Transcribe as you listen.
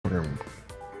Fucking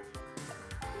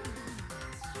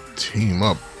team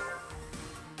up.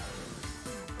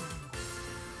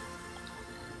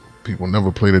 People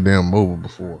never played a damn MOBA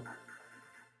before.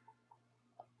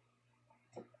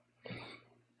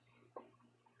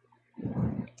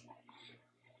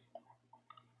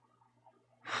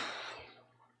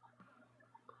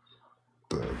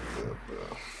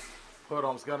 Hold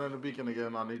on, I'm scanning the beacon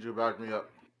again. I need you to back me up.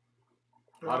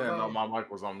 I didn't know my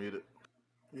mic was unmuted.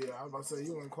 Yeah, I was about to say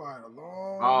you went quiet a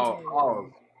long time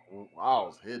ago. I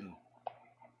was hidden.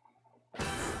 I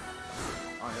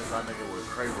hit that nigga with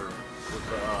Kraber with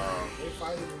the they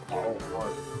fighting.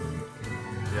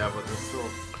 Yeah, but there's still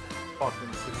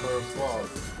fucking secure squad.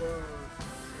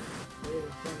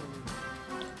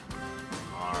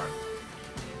 Alright.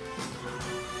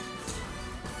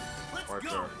 Right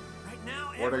there. Right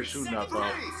now, where they shooting at though?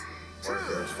 Right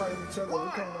there. Fighting each other. We're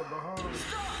coming up behind.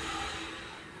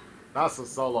 That's a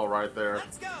solo right there.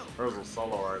 There's a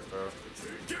solo right there.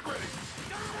 get ready.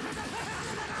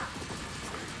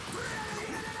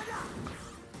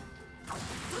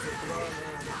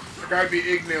 It gotta be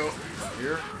Ignil.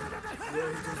 Here?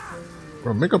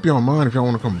 Bro, make up your mind if y'all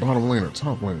want to come bottom lane or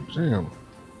top lane. Damn.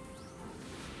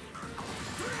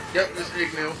 Yep, it's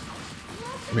Ignil.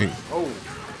 Me. Oh.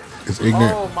 It's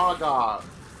ignorant. Oh my god.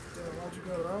 Why'd you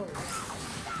go down?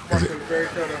 Fucking very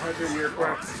short 100-year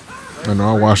quest. I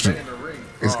know, I watched it.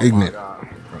 It's Oh ignorant. my God.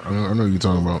 I know what you're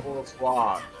talking about. Full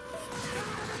squad.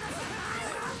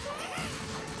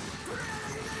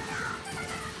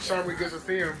 Sorry we get to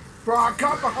see him. Bro, I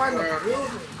got behind the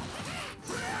building.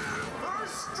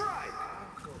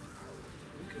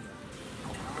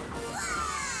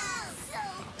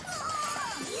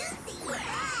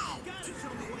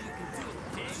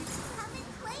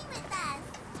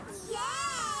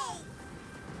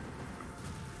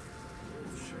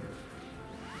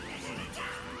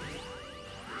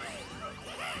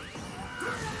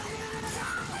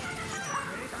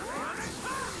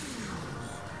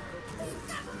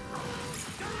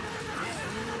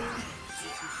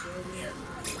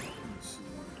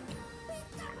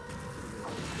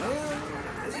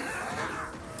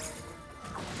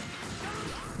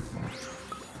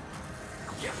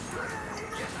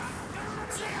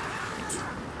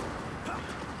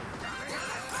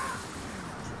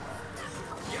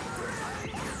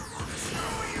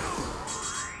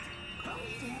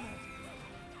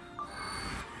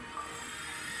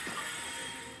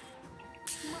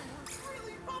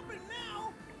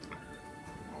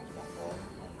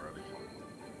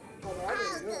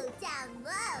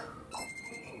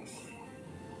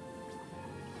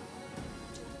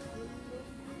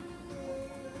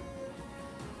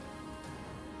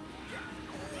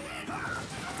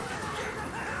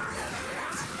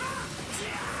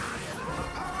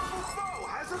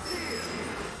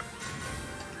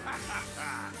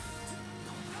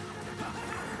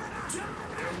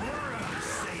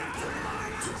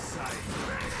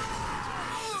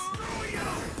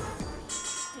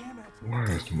 Why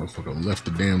is the motherfucker left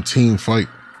the damn team fight?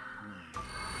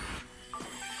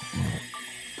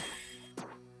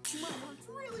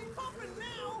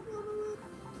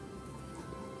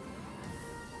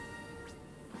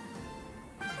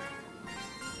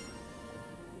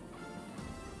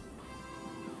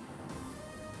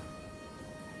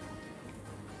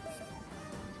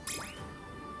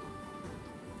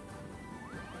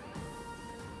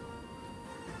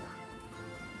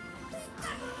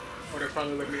 Oh, they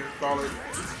finally let me install it.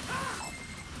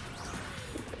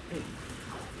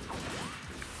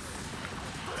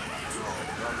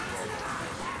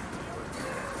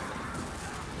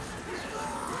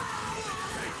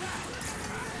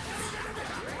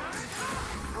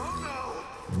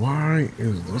 Why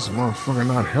is this motherfucker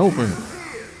not helping?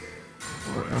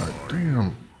 God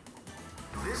damn.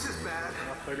 This is bad. Can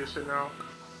I play this shit now?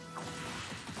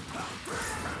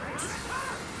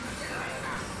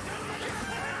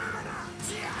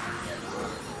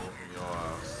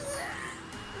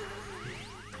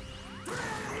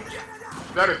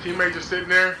 Is that a teammate just sitting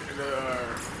there in the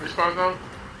respawn zone?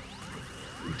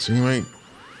 Teammate?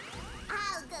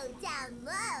 I'll go down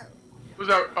low. Who's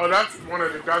that? Oh, that's one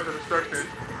of the guys of destruction.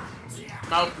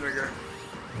 Mouse nigga.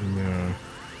 Yeah.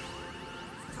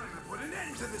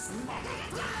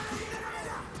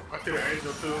 I see the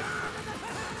angel too.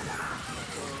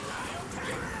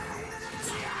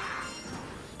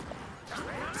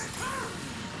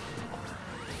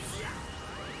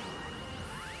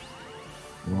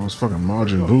 Well, it's fucking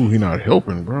Majin Buu. He not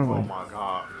helping, bro. Oh Like, my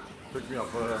god. Pick me up,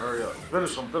 hurry up.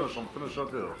 Finish him, finish him, finish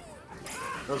up here.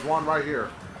 There's one right here.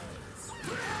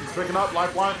 He's picking up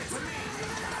lifeline.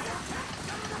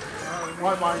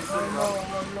 Lifeline, he's picking up.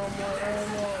 No more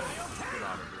ammo.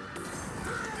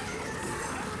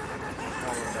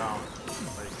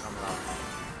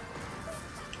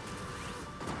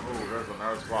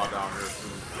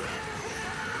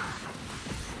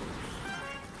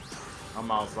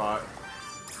 I'm outside.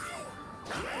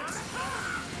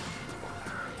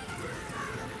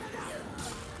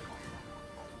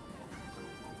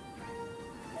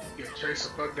 Get chase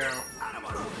the fuck down.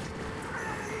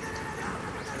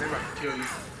 They about to kill you.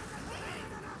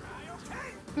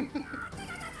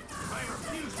 I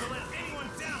refuse to let anyone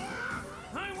down.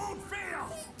 I won't fail.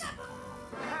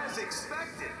 As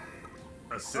expected.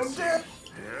 I'm dead.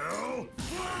 Hell.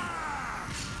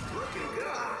 Looking good.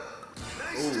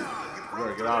 Nice Ooh, job. you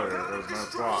better get out of here. There's no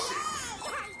spot.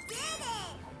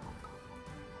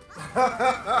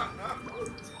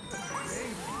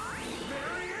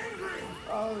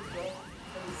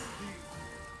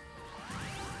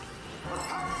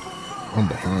 I'm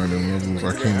behind them levels. I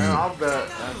Man, can't. I'll bet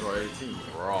Android 18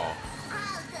 raw.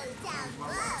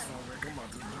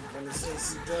 And the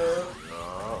sexy dub.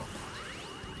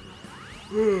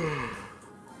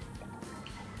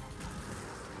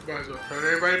 Might as well turn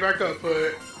everybody back up,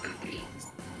 Hood.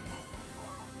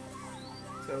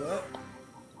 So what?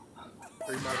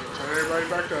 You might as well turn everybody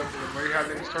back up. And then you have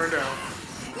niggas turned down.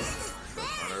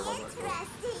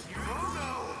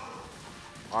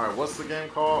 Alright, what's the game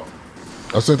called?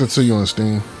 I sent it to you on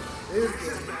Steam. This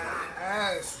is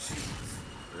ass cheeks.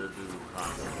 It do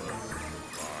kind of.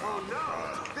 Oh no!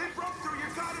 They broke through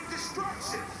your god of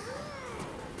destruction.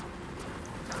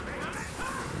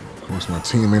 Of course, my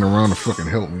team ain't around to fucking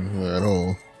help me at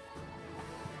all.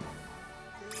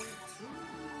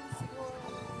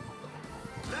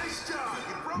 Nice job.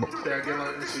 You broke through Yeah, your get god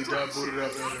like of this. You dub destruction. booted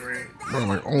up in the ring. Bro,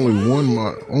 like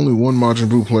only one Majin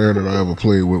Buu player that I ever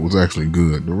played with was actually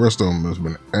good. The rest of them has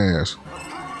been ass.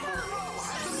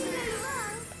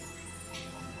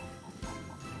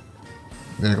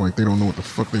 They act like they don't know what the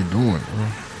fuck they doing, bro.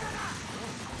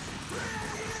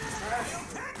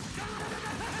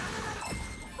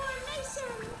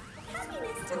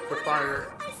 The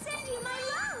fire. I send you my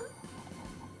love.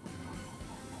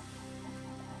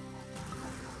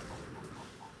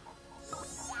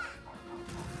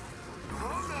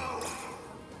 Power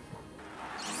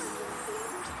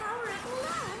of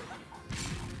love.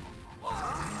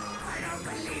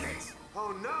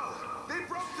 Oh no! They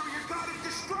broke through your god of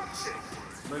destruction.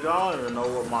 Nigga, I don't even know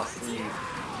what my Steam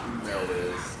email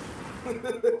is.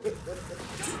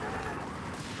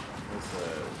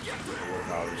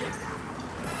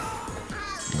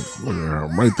 Look at her,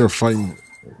 right there fighting,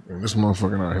 and this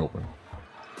motherfucker not helping.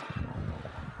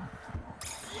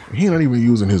 He not even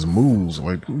using his moves,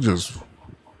 like he just.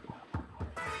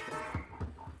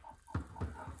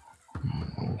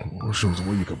 What shows the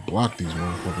way you could block these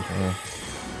motherfuckers, man?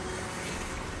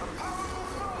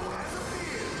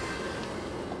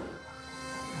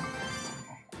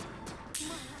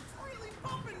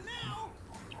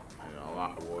 Yeah, a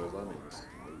lot of boys, I need to see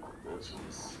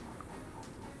bitches.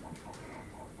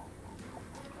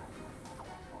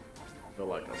 I feel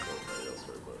like I said that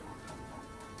yesterday, but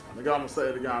nigga, I'm gonna say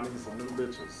it again. I need some new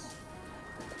bitches.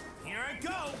 Here I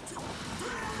go.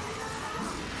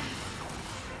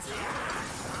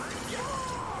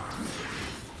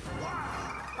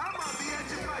 Wow! I'm on the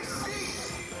edge of my seat.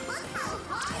 Look how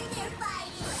hard they're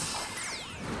fighting.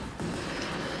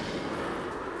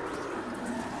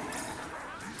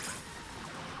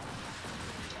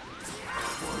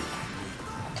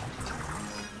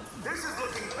 This is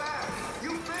looking bad.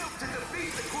 You failed to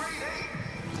defeat the Great Ape.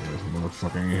 This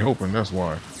motherfucker ain't helping. That's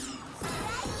why.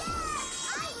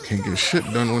 Can't get shit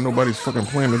done when nobody's fucking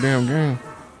playing the damn game.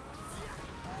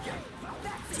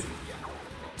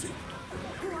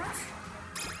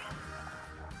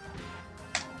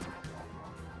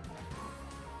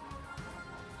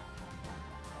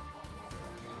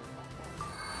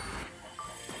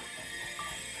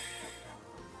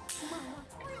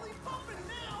 Really bumping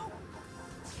now.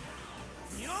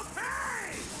 You'll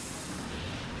pay.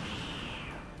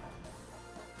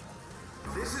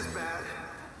 This is bad.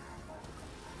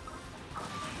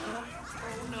 Oh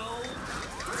no.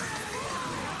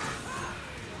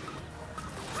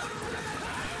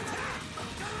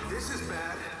 This is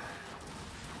bad.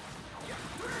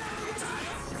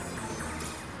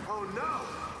 Oh no!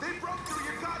 They broke through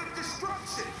your god of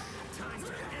destruction! Time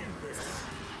to end this.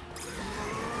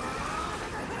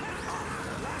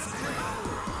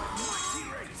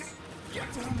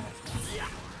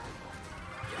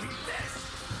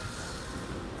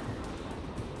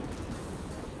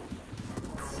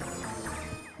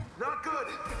 Not good!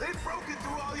 They've broken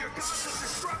through all your gods of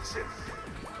destruction!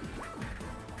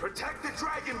 Protect the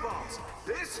Dragon Balls!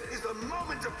 This is the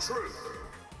moment of truth!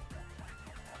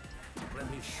 Let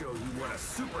me show you what a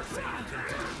Super Saiyan can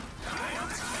do!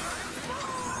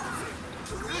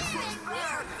 This was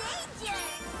bad! Danger.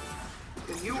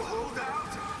 Can you hold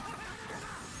out?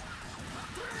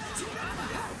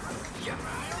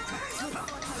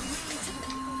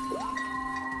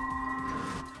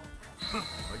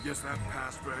 guess that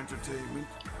passed for entertainment.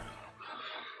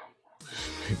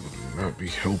 People do not be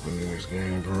helping in this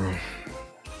game, bro.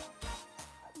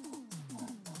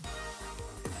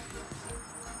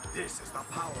 This is the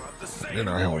power of the same. They're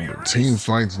not helping with team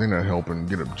fights. They're not helping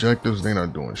get objectives. They're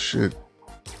not doing shit.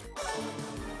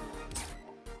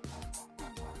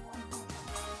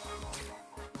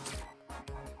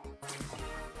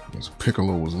 This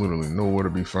Piccolo was literally nowhere to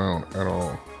be found at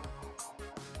all.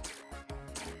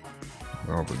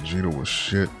 Now Vegeta was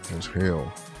shit as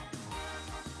hell.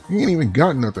 He ain't even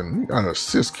got nothing. He got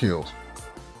assist kills.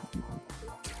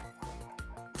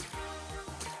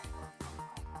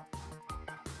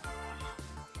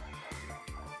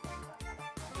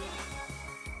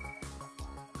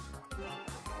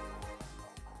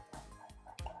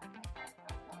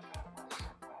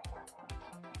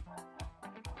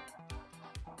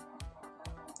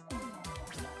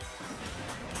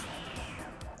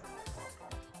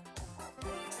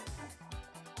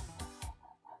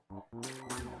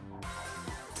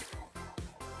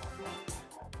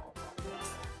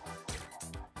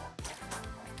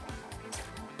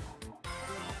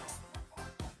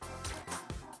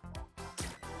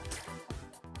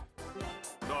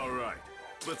 All right,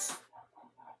 let's.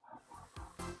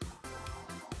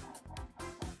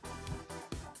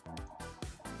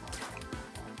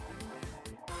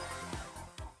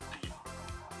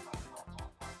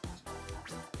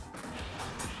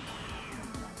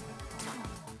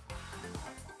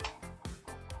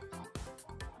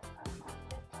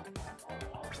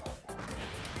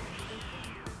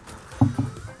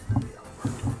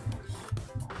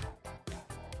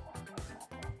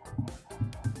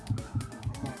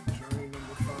 Journey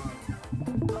number 5.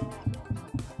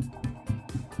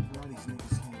 Why these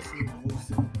niggas can't see me? What's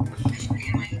that?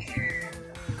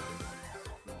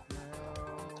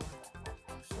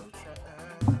 So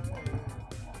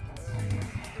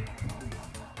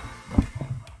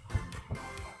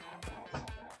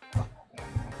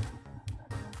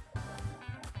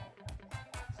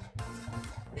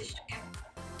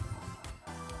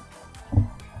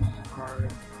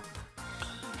Alright.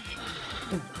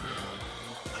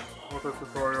 What's the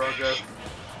tutorial, I guess?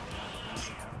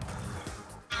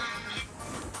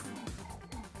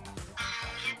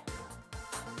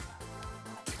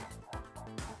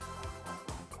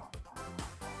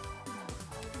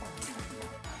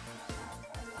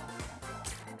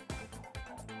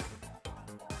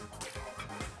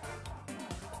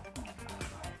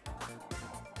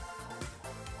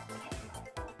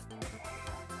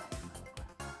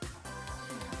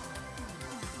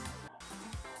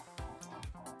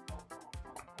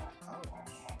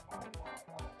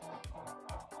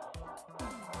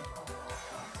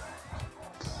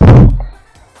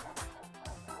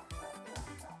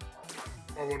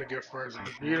 I want to get first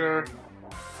Vegeta.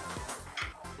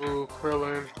 Ooh,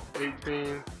 Krillin,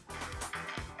 18.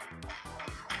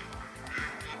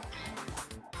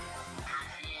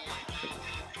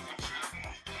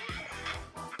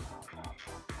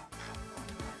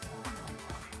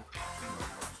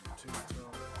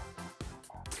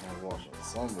 I'm watching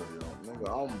some video. Nigga,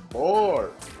 I'm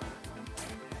bored.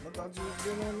 I thought you was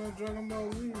getting on that Dragon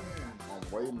Ball Z, man. I'm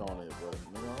waiting on it, but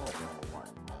nigga, I don't know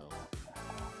right now.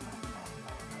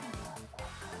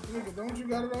 Nigga, don't you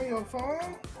got it on your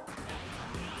phone?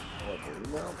 What, the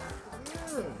email?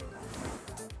 Yeah.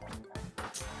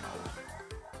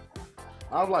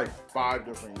 I have like 5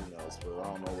 different emails, but I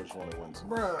don't know which one it went to.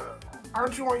 Bruh,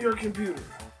 aren't you on your computer?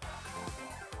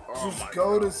 Oh Just my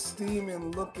go God. to Steam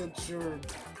and look at your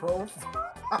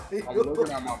profile. I'm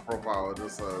looking at my profile. It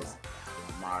just says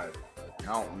my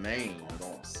account name. It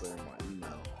don't say my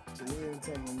email. So you didn't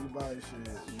tell me when you buy shit,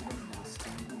 you don't get a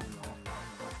Steam email.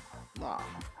 Nah.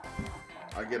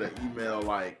 I get an email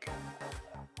like,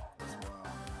 That's wild.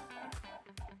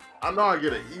 I know I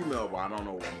get an email, but I don't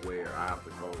know where. I have to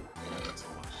go into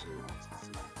my shit.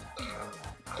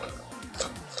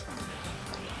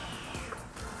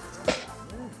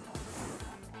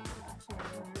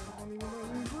 Don't even let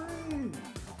me breathe.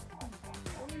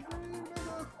 Let me breathe,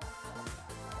 nigga.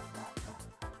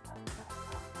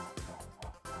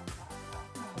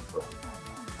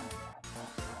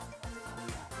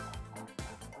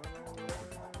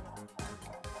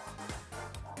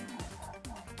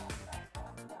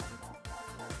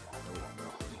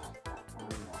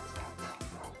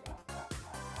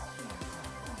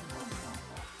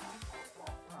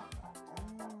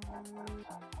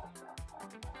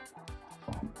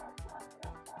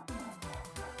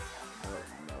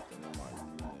 Nothing in my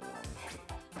email.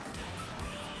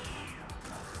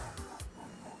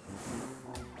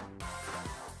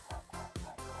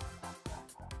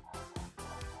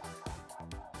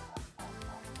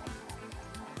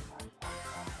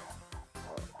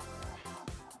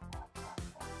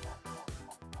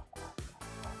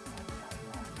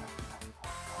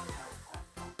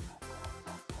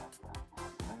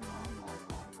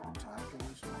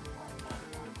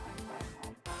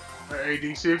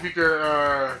 AD, see if you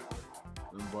can,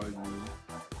 Invite me.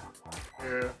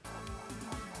 yeah.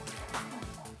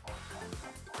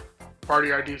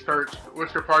 Party ID search.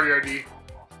 What's your party ID?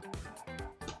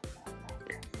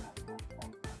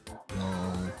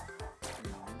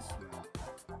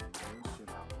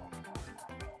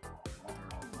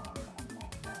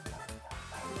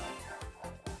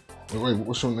 Wait,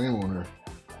 what's your name on there?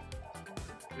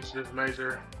 It's just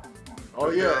Major. Oh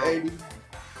yeah, 80.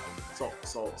 So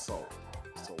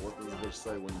what does the bitch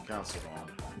say when you cancel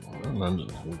on? I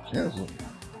just canceled.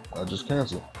 I just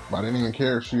canceled. But I didn't even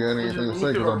care if she had anything to say Look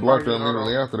at because I her blocked her party,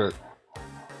 immediately after that.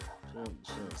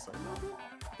 She didn't say nothing.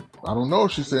 I don't know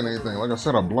if she said anything. Like I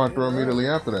said, I blocked her immediately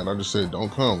after that. I just said,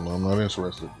 don't come. I'm not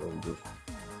interested.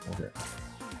 Okay.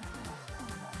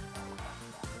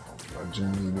 I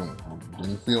genuinely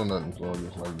didn't feel nothing, so I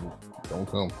just like, don't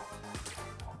come.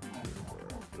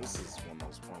 This is one of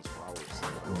those points where I was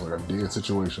saying, It was like a dead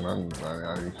situation.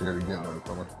 I didn't care to get nothing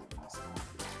from her.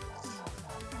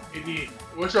 AD,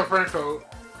 what's your friend code?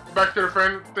 Go back to the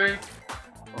friend thing.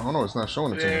 I don't know. It's not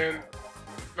showing it to me. And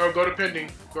no, go to pending.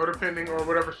 Go to pending or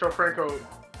whatever. Show friend code.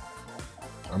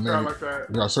 I mean, Sound like that.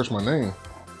 you gotta search my name.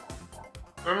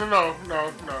 No.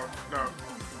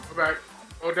 Go back.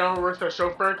 Go down where it says show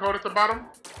friend code at the bottom.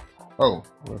 Oh,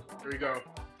 There we go.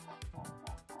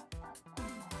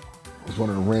 it's one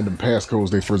of the random passcodes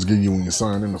they first give you when you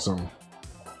sign in or something.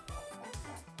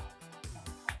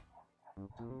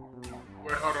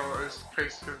 Wait, hold on. It's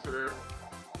case sensitive.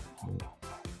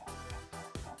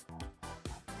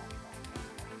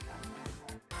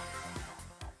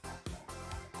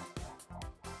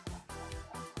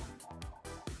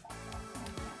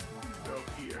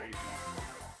 LPAD.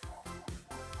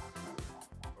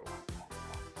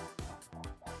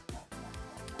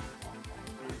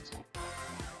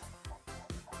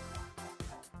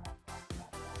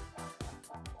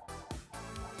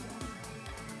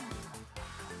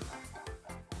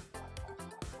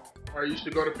 Alright, you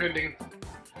should go to pending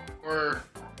or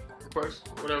request,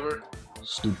 whatever.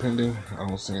 Stu pending. I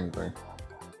don't see anything.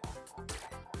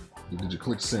 Did you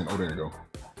click send? Oh, there you go.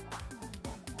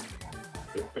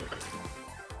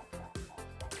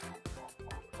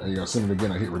 Hey, you gotta send it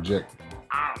again. I hit reject.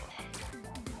 Ow.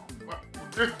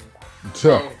 What?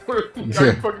 So, Oh, are you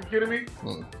Yeah. fucking kidding me?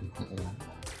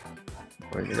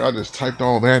 like, I just typed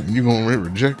all that and you gonna hit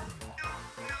reject?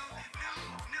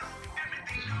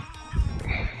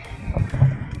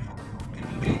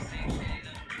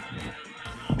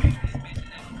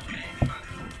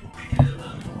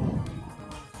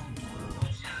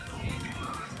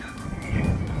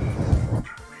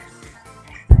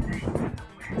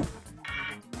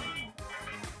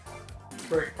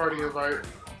 Break party invite.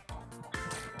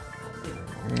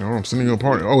 No, I'm sending you a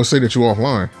party. Oh, it say that you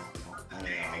offline.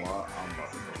 I'm about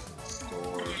to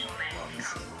go to the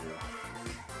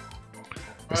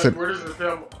store. said- Where does it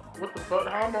tell? What the fuck?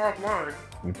 How am I offline?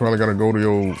 You probably gotta go to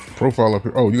your profile up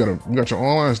here. Oh, you got your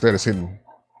online status hidden.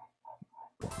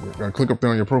 You gotta click up there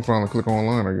on your profile and click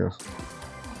online, I guess.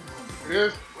 It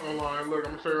is online. Look,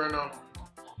 I'm gonna show you right now.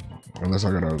 Unless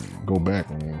I gotta go back.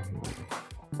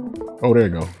 Oh, there you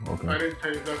go. I Okay. didn't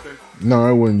change nothing. No,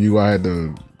 it wasn't you. I had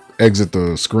to exit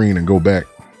the screen and go back.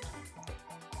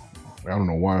 I don't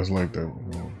know why it's like that.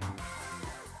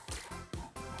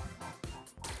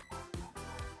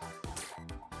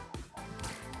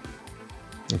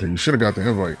 Okay, you should have got the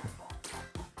invite.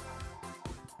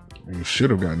 You should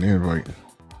have gotten the invite.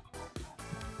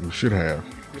 You should have.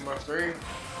 See my screen?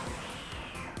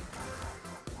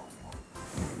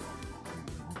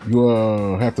 You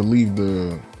have to leave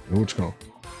the what you call?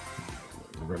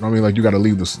 I mean, like you got to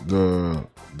leave the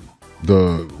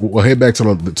well, head back to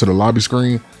the lobby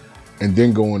screen, and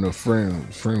then go in the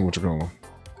friend what you call?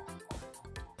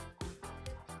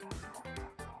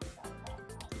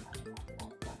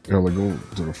 Yeah, like go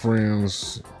to the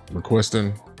friends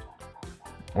requesting.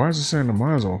 Why is it saying the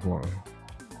mine's offline?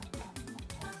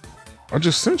 I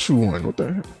just sent you one. What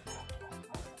the heck?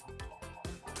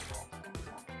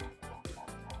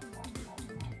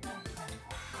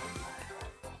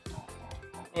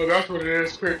 Oh, that's what it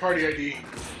is. Create party ID.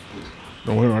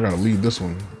 No, wait, I gotta leave this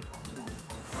one.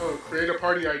 Oh, create a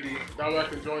party ID. That way I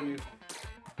can join you.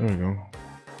 There you go.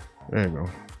 There you go.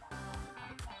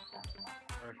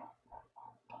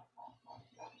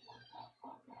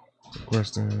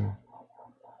 Requesting.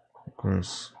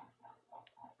 Request.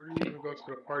 Where do you even go to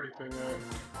the party thing at?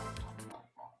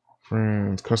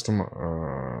 Friends, custom.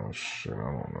 Shit, I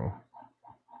don't know.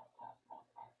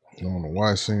 I don't know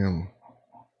why it's saying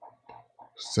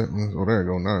settings. Oh, there you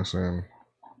go. Now it's saying.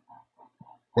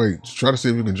 Wait, try to see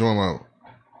if you can join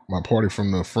my party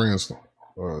from the friends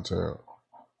tab.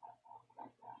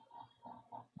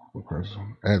 Okay, so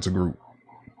add to group.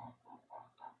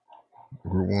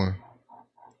 Group 1.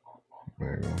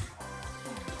 There you go.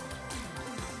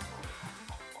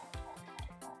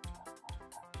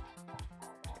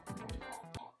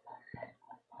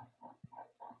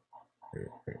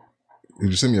 Did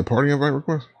you send me a party invite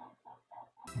request?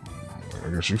 I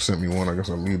guess you sent me one. I guess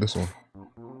I'll leave this one.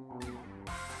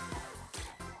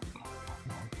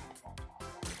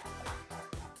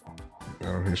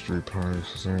 Battle history, parties,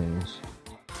 scenes.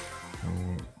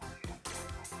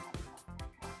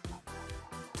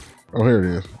 Oh, here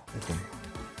it is. Okay.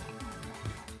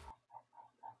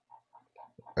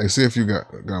 Hey, see if you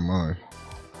got mine.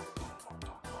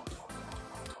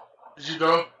 Did you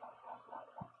go?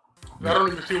 I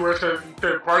don't even see where it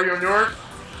said party on yours.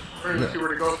 I don't even see where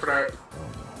to go for that.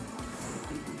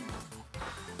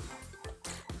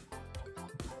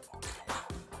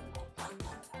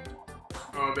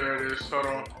 Oh, there it is. Hold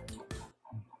on.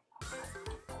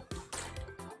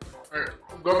 Alright,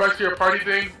 go back to your party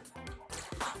thing.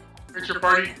 It's your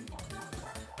party.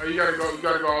 Oh, you gotta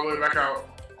go all the way back out.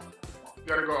 You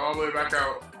gotta go all the way back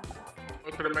out. Go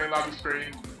to the main lobby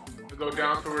screen. And go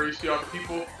down to where you see all the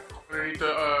people. Underneath the,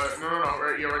 no,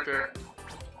 right, yeah, right there.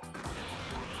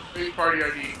 Big party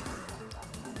ID.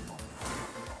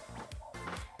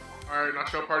 Alright, now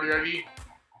show party ID.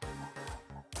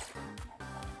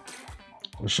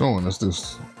 It's showing us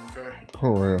this. Okay.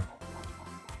 Oh, yeah.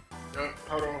 Yep,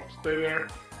 hold on, stay there.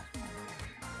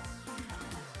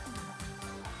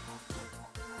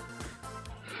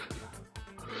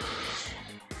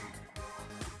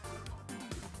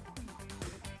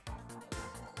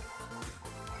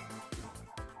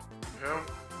 Yeah.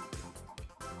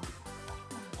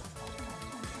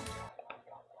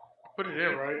 Put it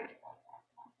in, right?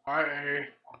 IA.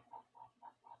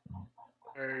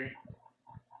 A.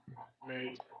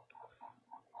 Mate.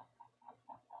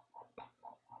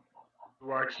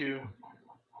 YQ.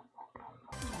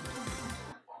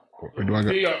 Or do I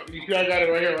got? You got it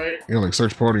right here, right? Yeah, like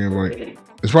search party invite.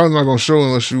 It's probably not gonna show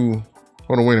unless you.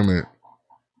 Hold on, wait a minute.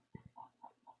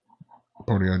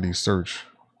 Party ID search.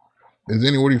 Is there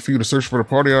any way for you to search for the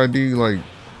party ID like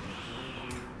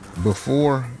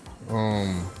before?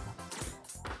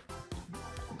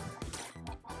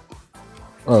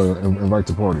 Oh, invite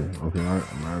to party. Okay,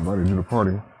 I invited you to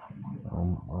party. I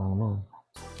don't know.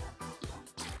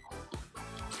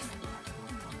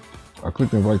 I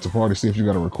clicked invite to party. See if you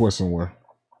got a request somewhere.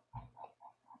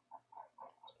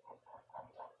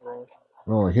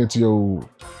 Oh, hit to your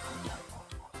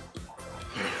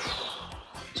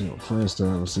friends tab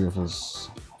and see if it's.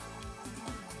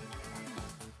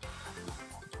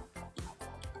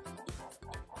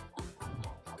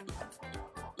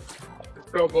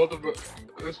 So both of us.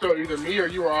 Let's go either me or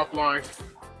you are offline.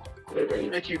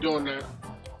 I keep doing that.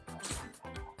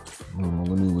 Hold on,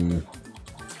 let me leave.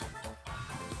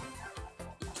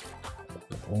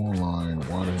 Online,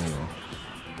 why the hell?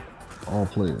 All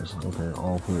players. Okay,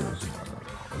 all players.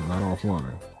 Not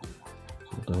offline.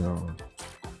 What the hell?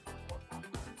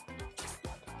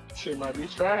 Shit might be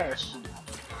trash.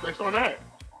 Based on that.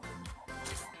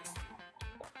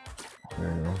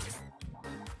 There you go.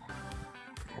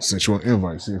 Sent you an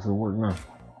invite, see if it worked now.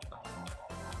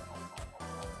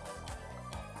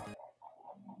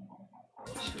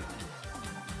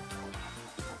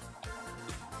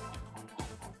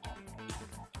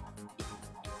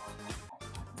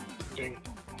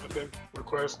 Nothing.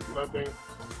 Request, nothing.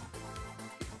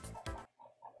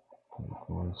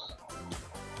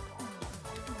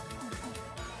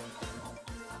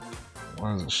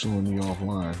 Why is it showing me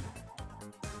offline?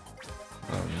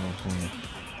 You know what I'm saying?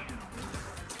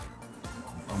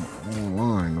 I'm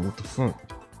online. What the fuck?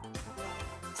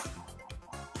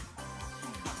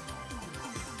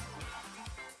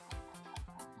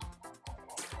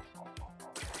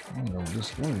 I don't know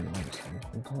this way.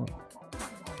 What's up?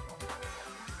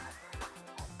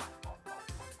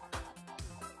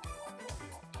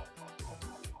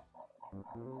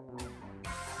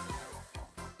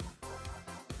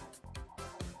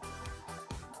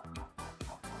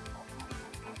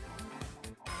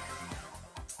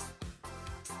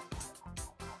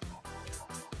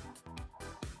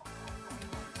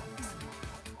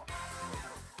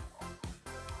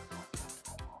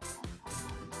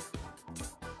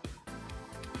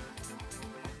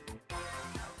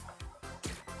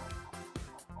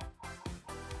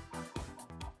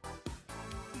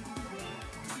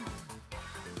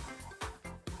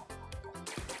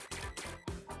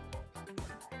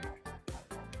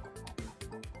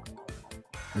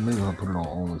 Maybe I'll put it on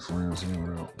OnlyFriends and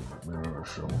maybe that'll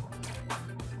show.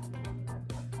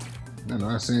 Then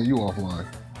I seen you offline.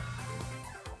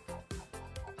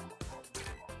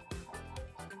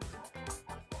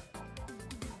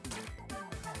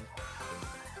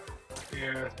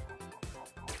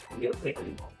 Yeah.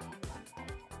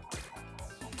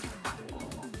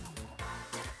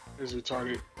 It's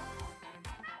retarded.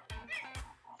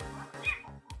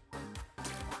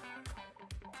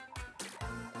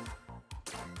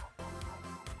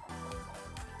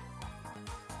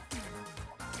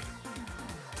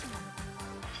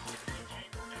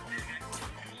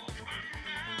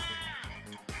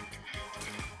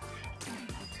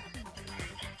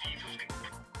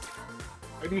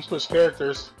 I do switch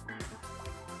characters.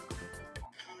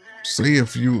 See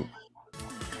if you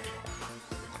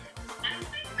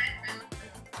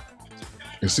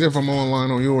and see if I'm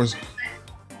online on yours.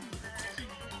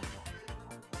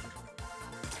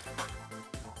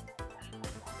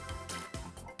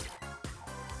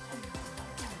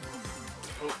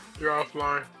 Oh, you're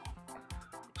offline.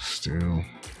 Still.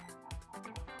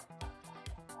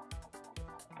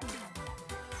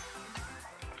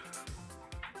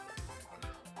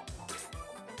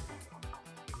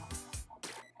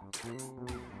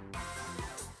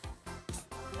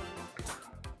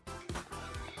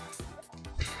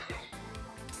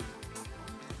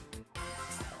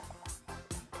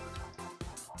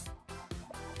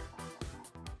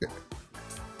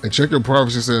 And check your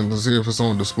privacy settings to see if it's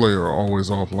on display or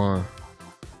always offline.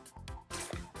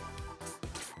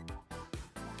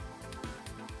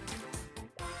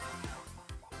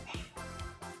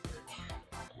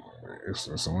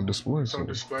 It's on display. It's on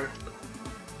display.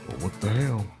 Well, what the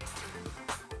hell?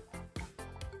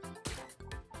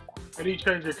 How do you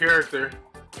change your character?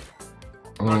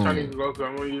 I'm not trying to use Goku.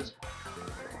 I'm gonna use.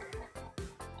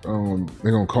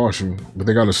 They're gonna cost you, but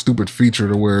they got a stupid feature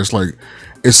to where it's like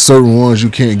it's certain ones you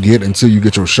can't get until you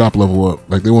get your shop level up.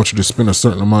 Like they want you to spend a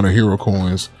certain amount of hero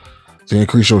coins to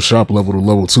increase your shop level to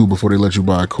level 2 before they let you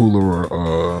buy a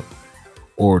cooler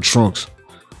or trunks.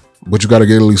 But you got to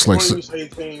get at least like. I use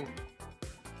 18.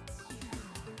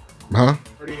 Huh?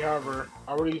 Already have her.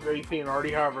 I already use 18.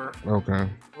 Already have her. Okay. I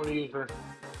want to use her.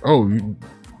 Oh, you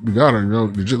got her. You know,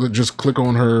 just click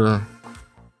on her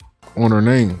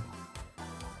name.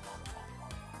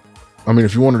 I mean,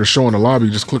 if you wanted to show in the lobby,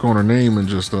 just click on her name and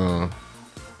just go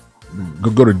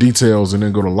to details and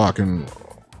then go to lock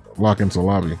into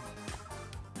lobby.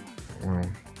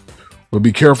 But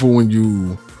be careful when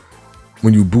you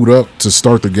boot up to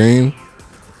start the game,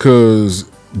 because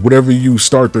whatever you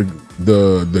start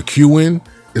the queue in,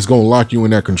 it's gonna lock you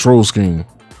in that control scheme.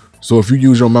 So if you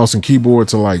use your mouse and keyboard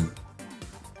to like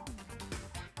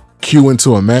queue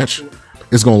into a match,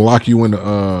 it's gonna lock you in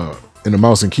the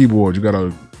mouse and keyboard. You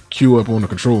gotta queue up on the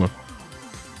controller.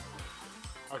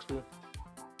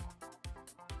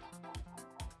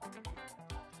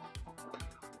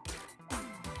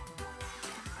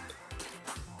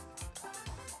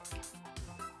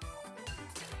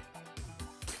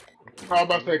 I was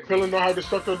about to say, Krillin know how to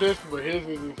destructo disc, but his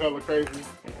is hella crazy.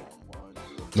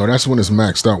 No, that's when it's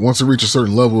maxed out. Once it reaches a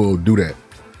certain level, it'll do that.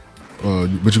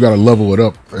 But you gotta level it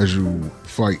up as you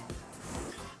fight.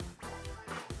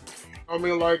 I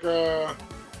mean, like,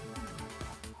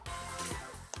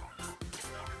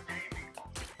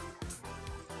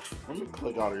 Let me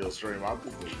click out of your stream. I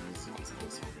think the music is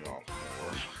pissing me off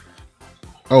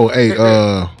more. Oh, hey,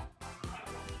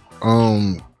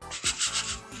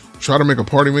 try to make a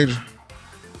party major.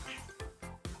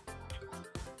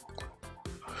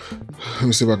 Let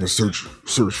me see if I can search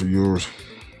for yours.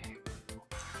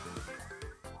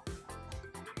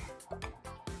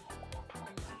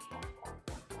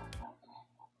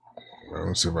 Let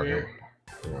me see if I can.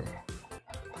 Yeah.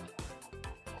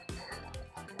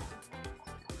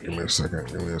 Give me a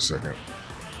second.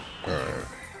 All right.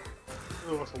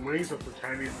 I want some wings or some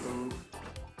Chinese food.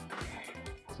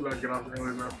 So I get off early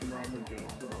enough from ramen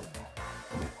noodles, bro.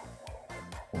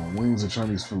 Well, wings and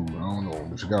Chinese food, I don't know,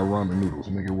 but you got ramen noodles.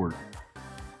 Make it work.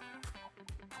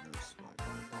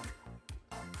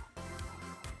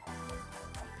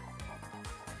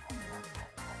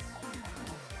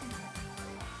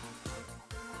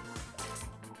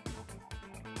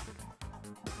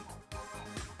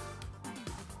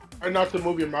 Try not to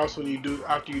move your mouse when you do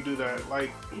after you do that. Like,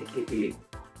 if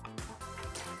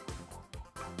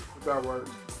that works.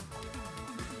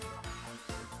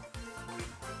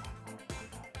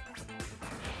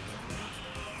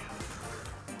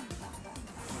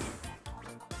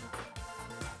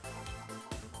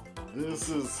 This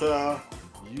is how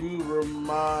you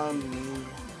remind me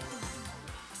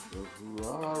of who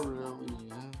I really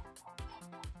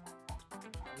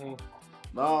am.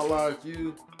 Not like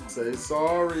you. Say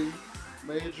sorry,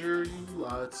 Major, you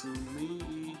lied to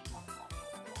me.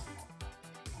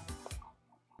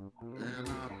 And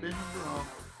I've been wrong.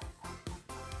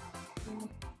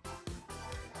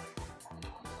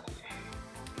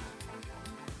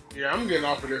 Yeah, I'm getting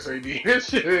off of this AD. This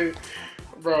shit,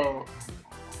 bro.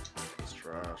 It's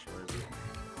trash,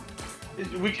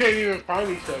 baby. We can't even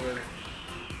find each other.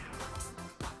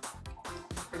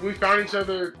 Like, we found each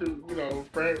other to, you know,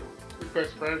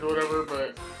 request friends or whatever,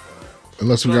 but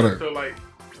Unless we gotta, to like,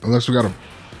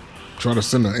 try to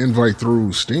send an invite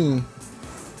through Steam.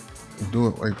 Do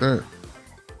it like that.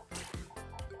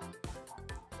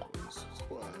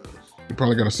 You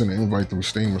probably gotta send an invite through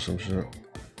Steam or some shit.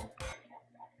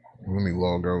 Let me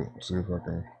log out, see if I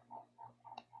can.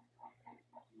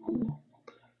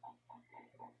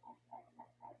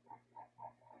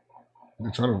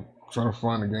 You try to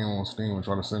find the game on Steam and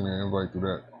try to send me an invite through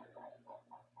that.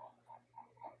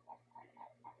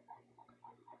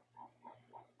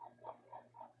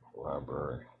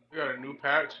 Library. we got a new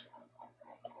patch.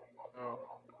 Oh.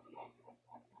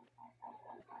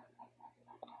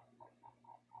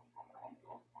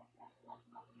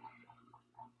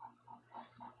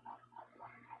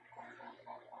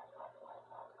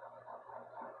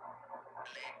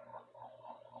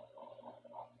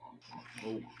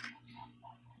 Oh.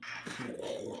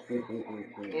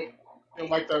 Don't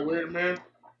like that weird man?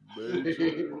 Major. Look at this.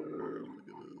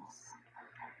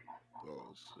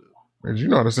 Oh, shit. Man, you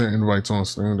know how to send invites on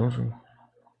Steam, don't you?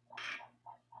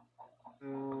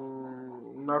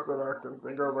 Not that I can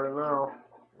think of right now.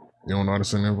 You don't know how to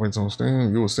send invites on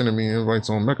Steam? You were sending me invites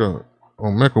on Mecca.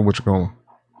 On Mecca, what you calling?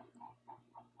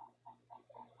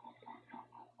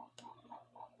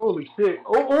 Holy shit.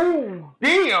 Oh,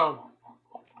 damn.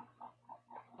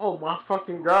 Oh my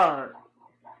fucking god.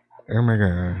 Oh my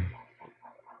god.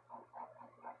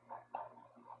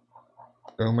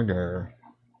 Oh my god.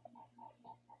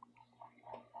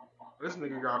 This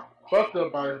nigga got fucked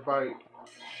up by his bite.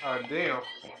 God damn.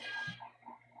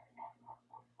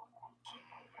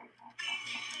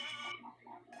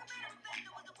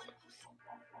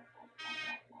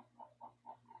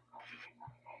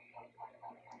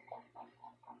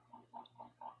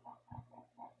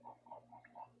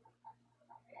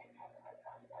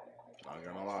 Not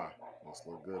gonna lie. This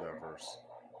look good at first.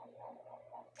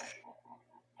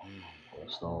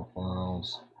 Stone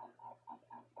files.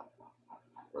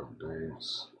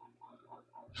 Updates.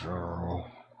 Journal.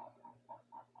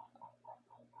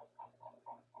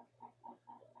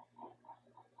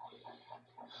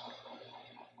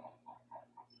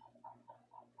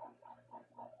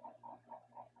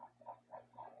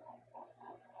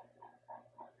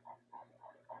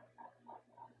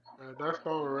 That's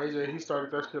going with Ray J. He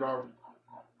started that shit off.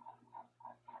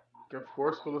 Get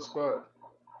forceful as fuck.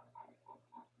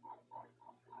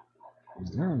 Is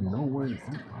there no way?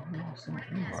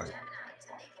 Invite.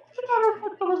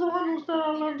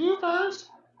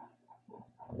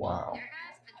 Wow.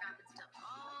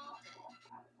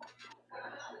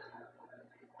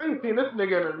 I ain't seen this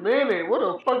nigga in a minute. Where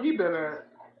the fuck he been at?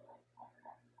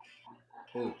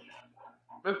 Oh.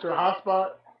 Mr.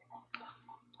 Hotspot?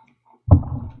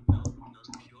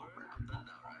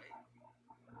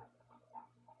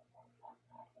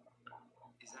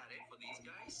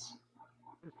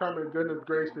 He's trying to goodness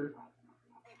gracious.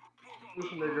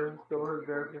 This nigga still on his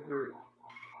dancing shit.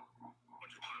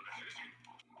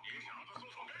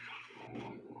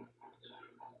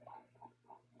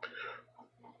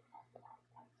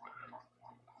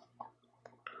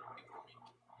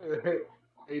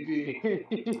 AD.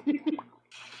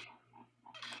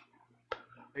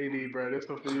 AD, bro, this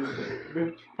one for you.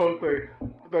 This supposed to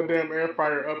put that damn air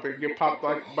fryer up and get popped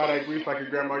like by that grease like your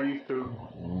grandma used to.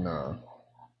 Nah.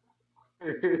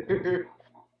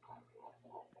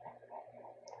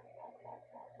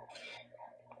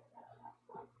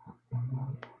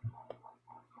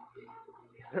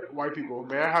 White people,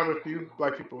 may I have a few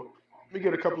black people? Let me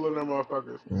get a couple of them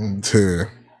motherfuckers.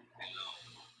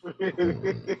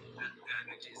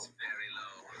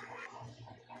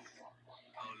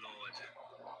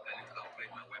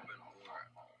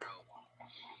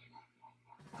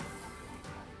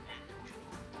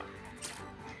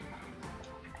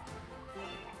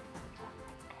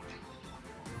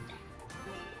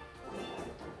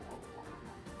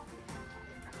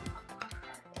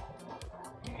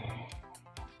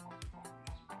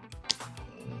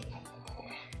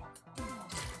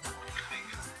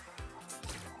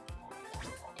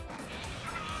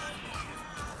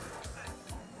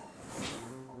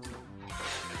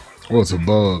 Oh, it's a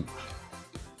bug.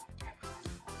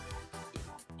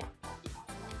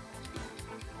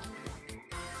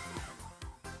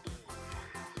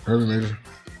 Early major.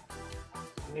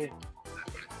 You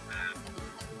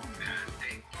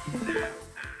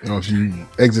know, if you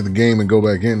exit the game and go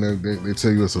back in, they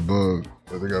tell you it's a bug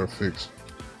that they gotta fix.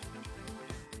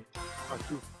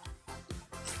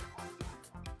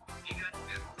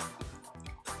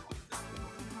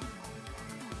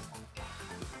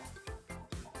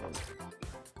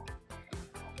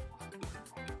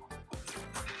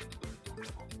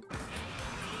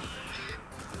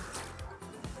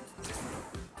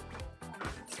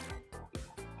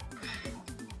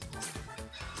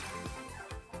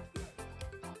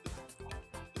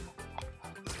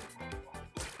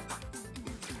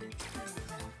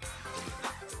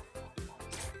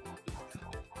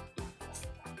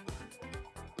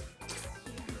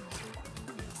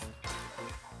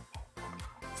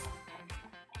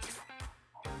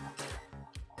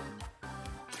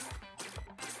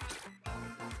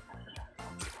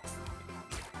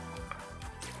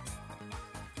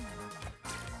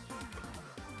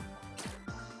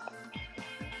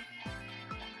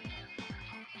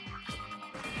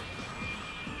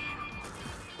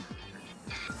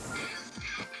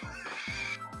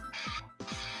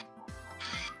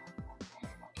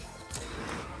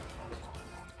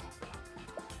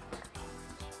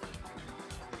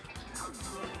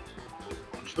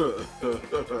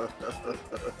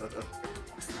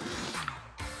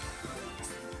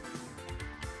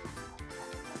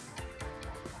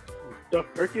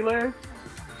 Stuffed turkey legs?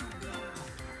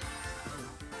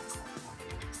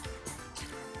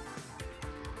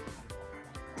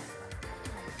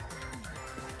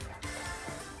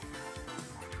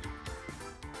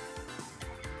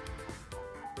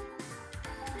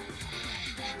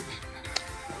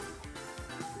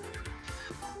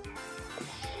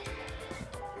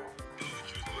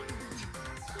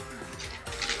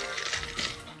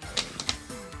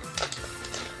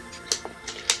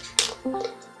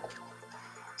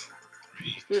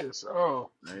 This, oh.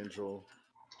 Angel.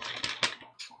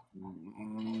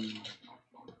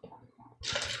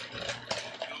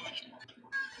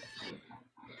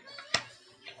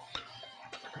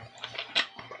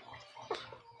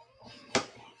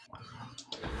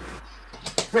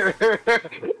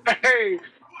 Hey,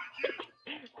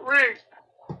 Rick,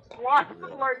 why?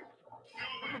 Like,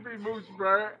 this would be Moose,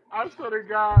 bro. I swear to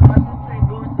God, I just seen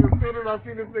Moose as soon as I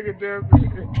seen this nigga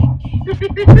dancing.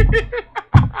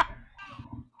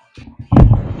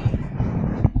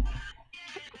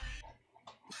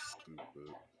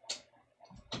 Stupid.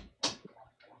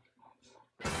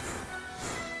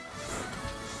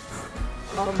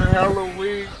 On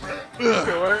Halloween,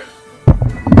 what?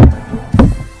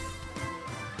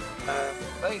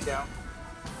 Lay down.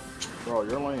 Bro,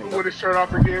 you're laying With his shirt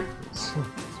off again.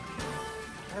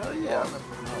 Hell yeah.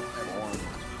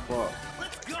 Fuck.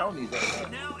 I don't need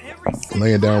that. Now every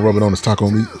Laying down, rubbing on his taco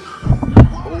meat.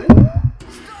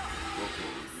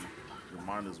 Your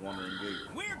mind is wandering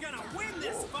gate. we're gonna win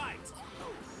this fight.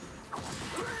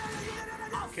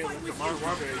 Can't let the Mark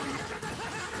Wahlberg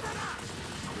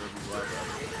Wherever you laugh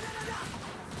at it,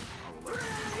 I will let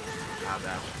you have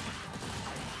that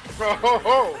one.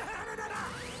 Oh,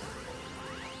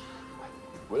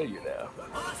 Will you now?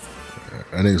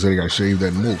 I think said he got to shave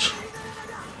that mulch.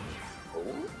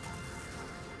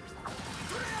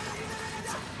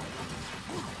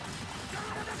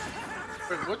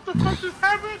 wait, what the fuck just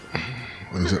happened?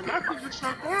 What is it? That was just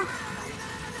shut off.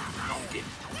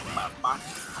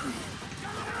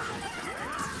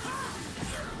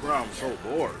 Bro, I'm so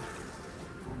bored.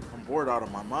 I'm bored out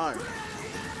of my mind.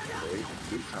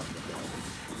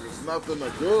 There's nothing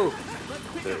to do.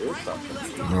 There is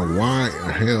something. Now, why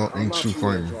the hell I'm ain't not you too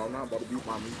fighting? late, so I'm not about to beat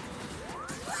my meat.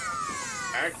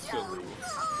 Actually,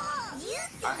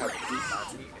 I have eaten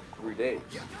my meat in 3 days.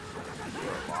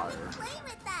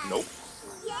 Nope.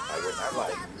 I would not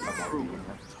like I'm proven.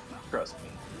 Trust me.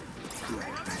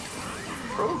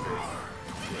 Prove it.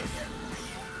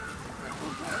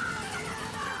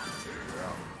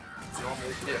 You want me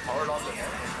to get hard on the man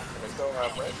and still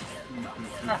have bread?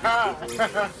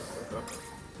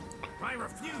 I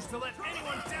refuse to let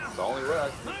anyone down. The only way I I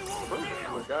can won't prove it fail.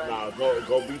 to a guy. Nah,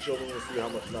 go beat your meat and see how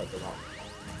much nuts are out.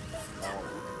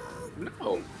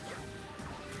 No.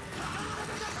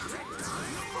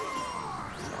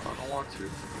 I don't want to.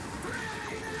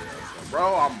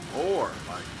 Bro, I'm bored.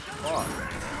 Like, fuck.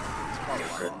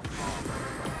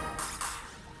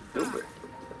 Do it.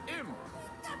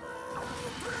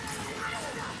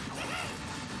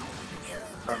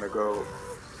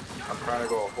 I'm trying to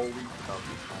go a whole week without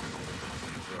these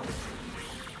songs.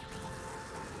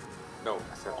 No,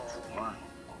 I said the truth.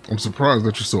 I'm surprised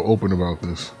that you're so open about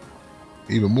this.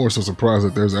 Even more so surprised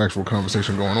that there's actual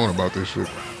conversation going on about this shit.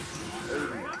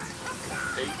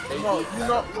 You know, look, you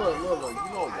know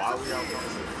why we have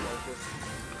conversations like this?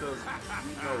 Because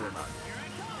we know we're not.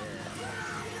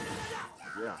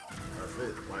 Yeah, that's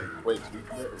it. Like, Wait,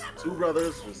 two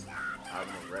brothers just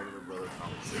having a regular brother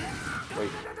conversation.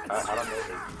 wait, I don't know if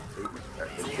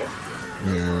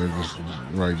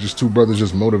they Yeah, just two brothers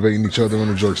just motivating each other in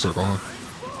a jerk circle, huh?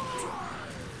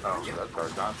 oh, so that's our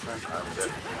nonsense. I'm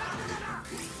dead.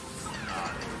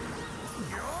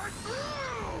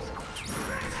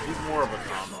 He's more of a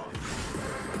combo.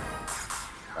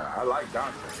 I like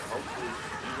Dante. Hopefully,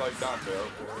 you like Dante.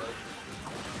 Hopefully.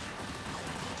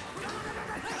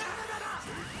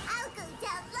 I'll go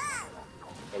down low.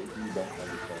 Hey, you don't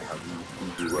understand how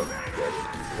you grew up. Yes,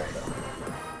 you don't know.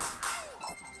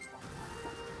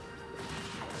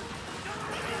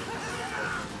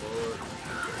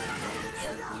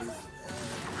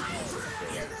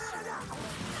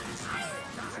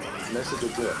 Message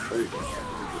it to him. There you go.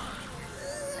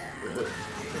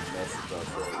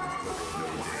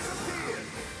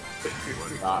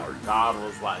 God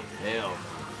was like, hell.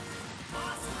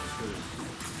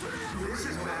 This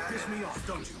is gonna piss me off,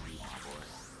 don't you?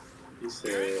 He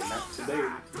said, not today.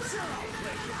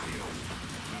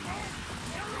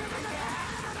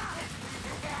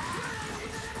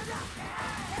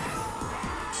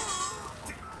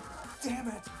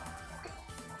 Damn it!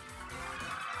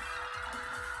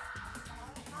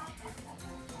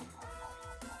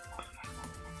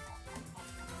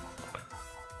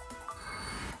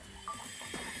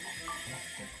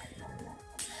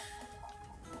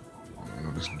 You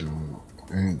know, this dude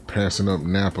ain't passing up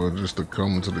Napa just to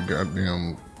come to the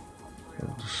goddamn.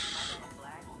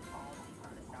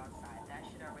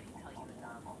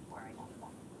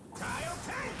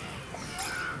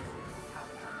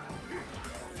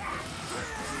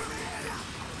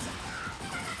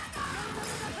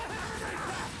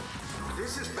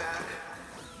 This is bad.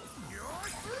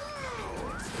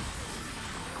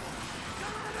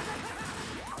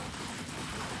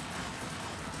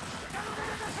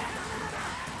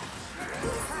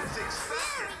 As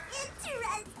expected.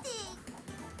 Interesting.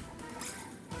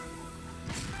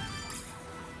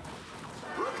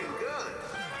 Looking good.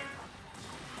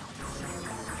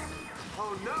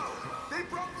 Oh no! They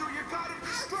broke through your god of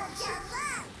destruction!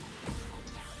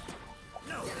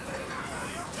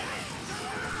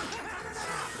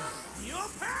 Your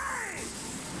pain!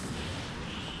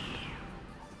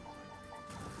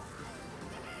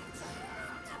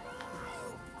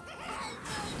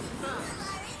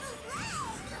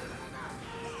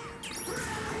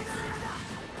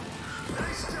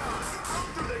 Nice job! You broke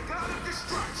through the god of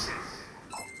destruction!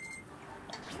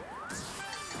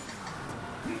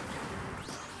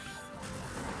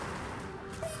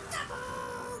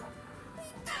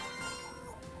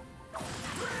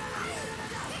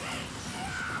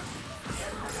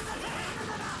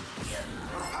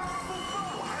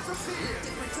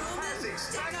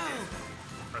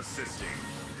 Assisting.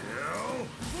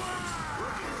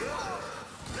 Looking good.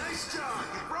 Nice job.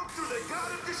 You broke through the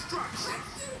god of destruction.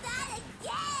 Let's do that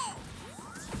again.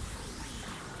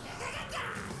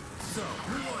 So,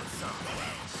 who wants some?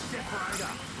 Step right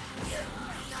up.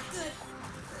 Not good.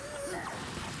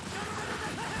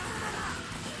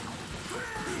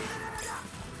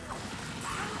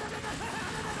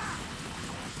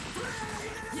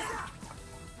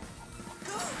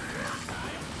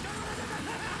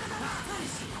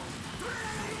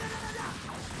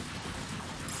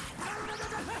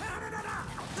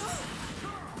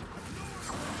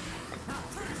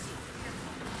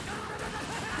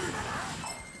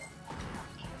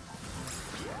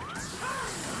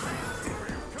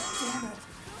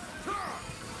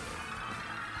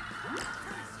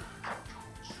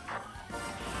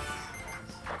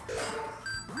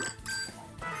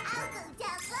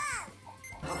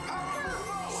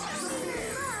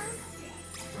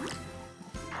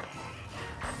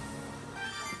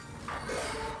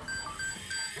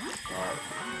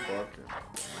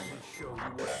 Show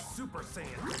you what Super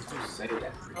Saiyan can do. Say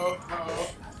that.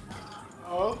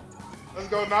 Oh. Let's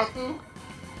go, Natsu.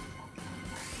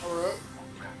 Alright.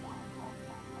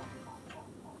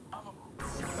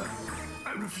 I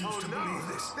refuse to believe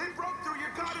this. They broke through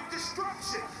your god of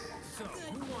destruction! So,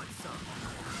 who wants some?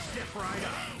 Step right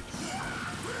up.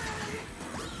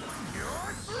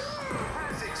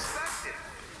 As expected!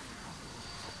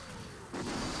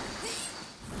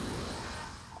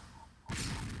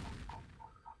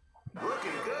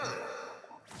 Looking good!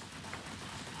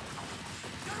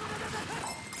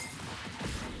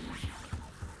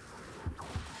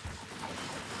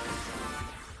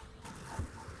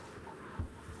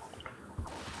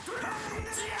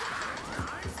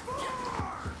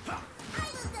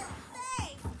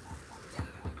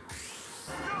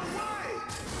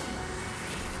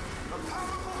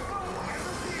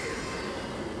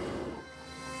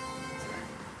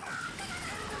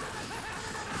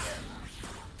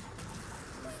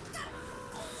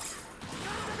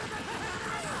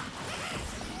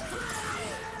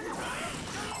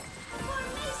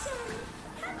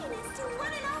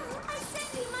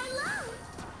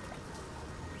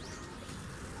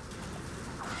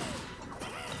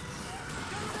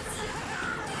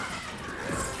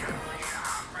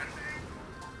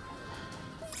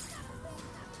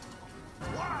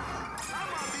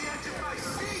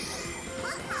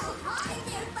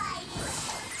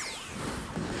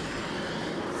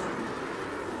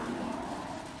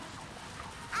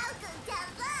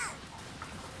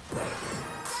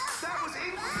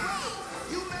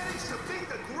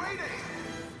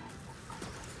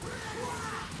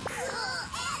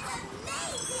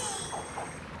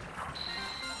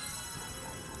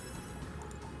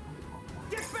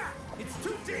 It's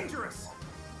too dangerous!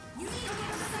 You need to get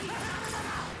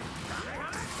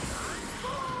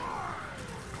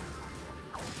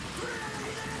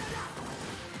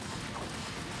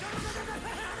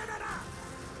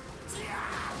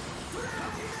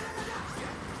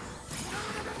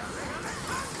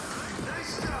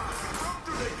Nice job! You broke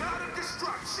through the god of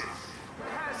destruction!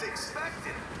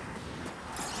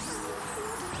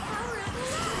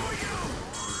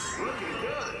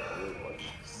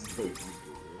 You did it!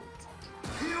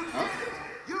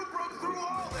 You broke through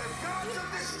all their gods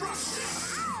of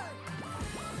destruction!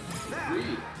 Now,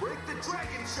 break the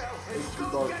dragon shell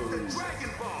and go get the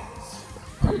Dragon Balls!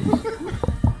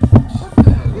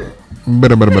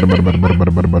 Better.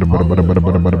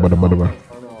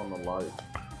 Turn on the light.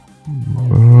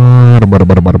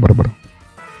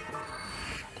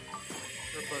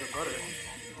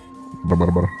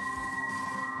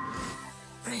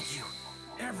 Thank you,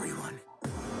 everyone.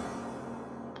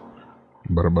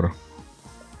 Butter.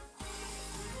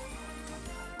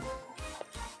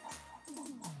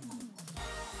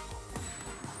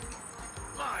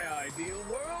 My ideal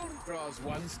world draws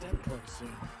one step closer.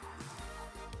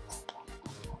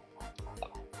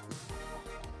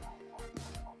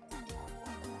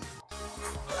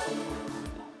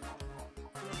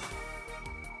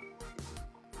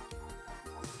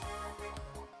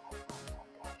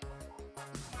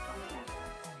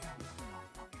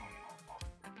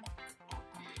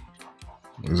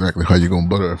 Exactly how you gonna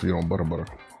butter if you don't butter.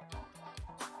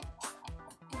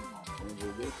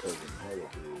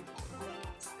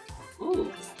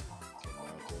 Ooh.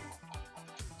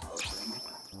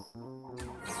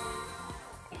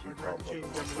 King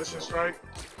Demolition Strike.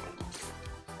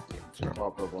 She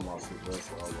popped up on my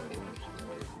suggestion. I was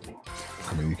like,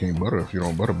 I mean, you can't butter if you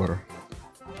don't butter. Don't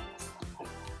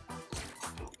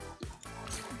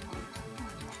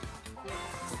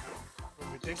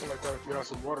be thinking like that if you have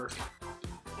some water.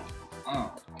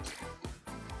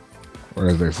 Or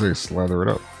as they say, slather it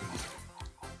up.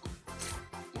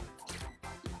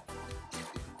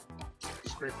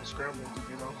 Scrape and scrambling,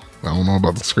 you know. I don't know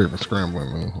about the scrape and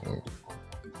scrambling, man.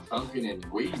 Dunking and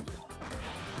weaving.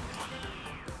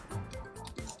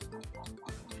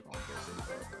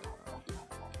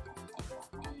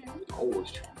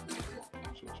 Always trying to do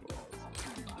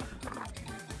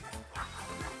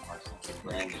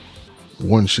that.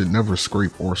 One should never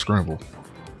scrape or scramble.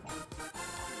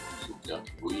 Should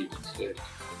dunk and weave instead.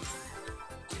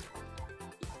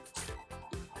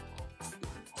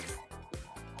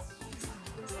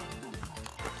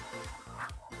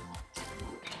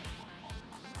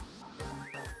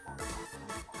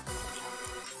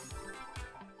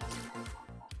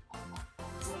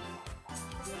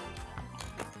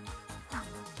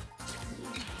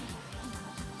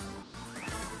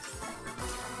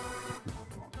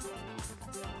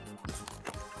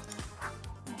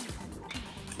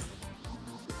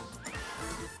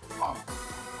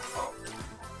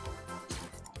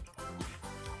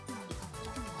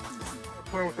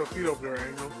 Playing with your feet over there,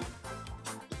 Angel.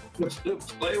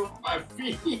 Play with my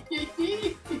feet.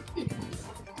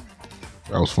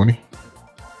 That was funny.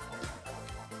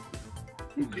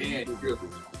 Man, you're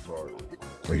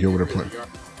Like you over there playing.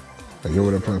 Like you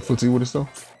over there playing footsie with us though.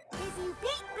 If you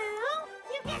beat Boo,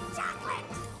 you get chocolate.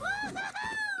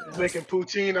 He's making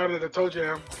poutine out of the toe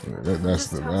jam.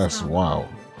 That's wild.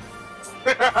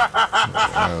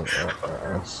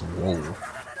 That's whoa.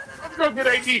 Let's go get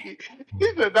AD. He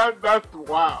said that's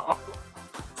wow.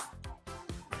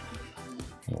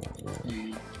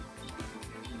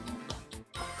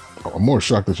 I'm more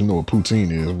shocked that you know what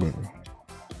poutine is, but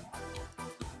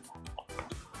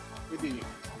Indeed.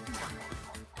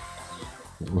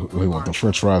 we want the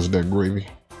French fries with that gravy.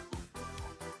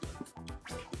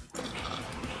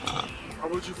 How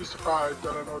would you be surprised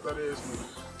that I know what that is?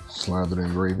 Slathered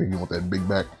in gravy. You want that big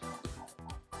back?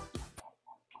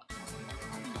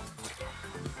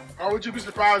 How would you be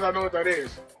surprised I know what that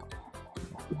is?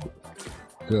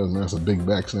 Because that's a big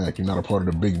back snack. You're not a part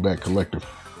of the big back collective.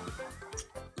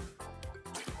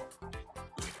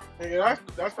 Yeah,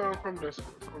 that's from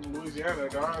Louisiana,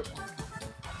 dog.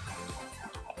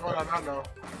 What I not know.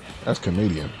 That's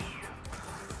Canadian.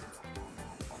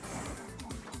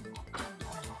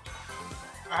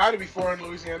 I had to be foreign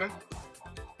Louisiana.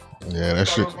 Yeah,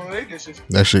 That was one of their dishes.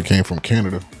 that shit came from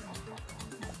Canada.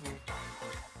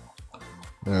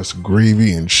 That's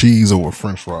gravy and cheese over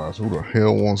French fries. Who the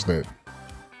hell wants that?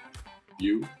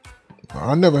 You?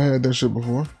 I never had that shit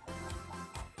before.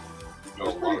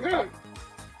 Know Pretty good.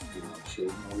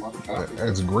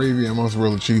 That's gravy and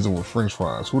mozzarella cheese over French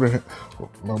fries. Who the hell?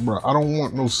 No, bro, I don't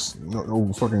want no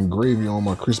fucking gravy on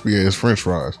my crispy ass French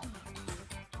fries.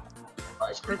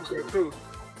 It's crinkle too.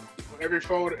 Every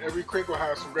fold, every crinkle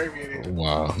has some gravy in it.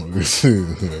 Wow. This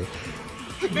is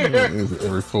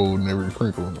every fold and every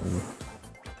crinkle.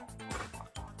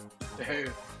 Hey.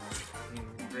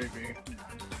 Gravy.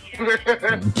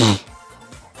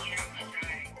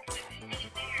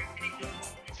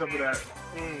 Some of that.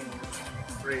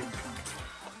 Gravy.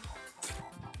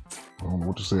 I don't know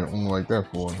what to say like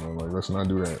that for. I'm like, let's not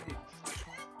do that.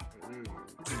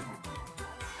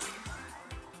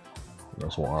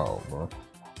 That's wild, bro.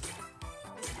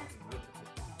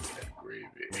 Gravy.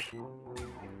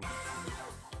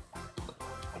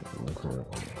 Okay.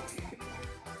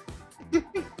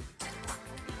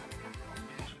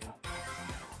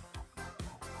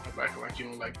 I'm acting like you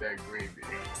don't like that gravy.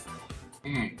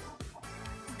 I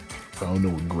don't know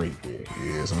what gravy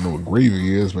is. I know what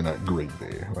gravy is, but not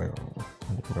gravy. Like,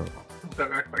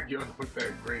 Don't act like you don't know what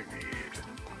that gravy is.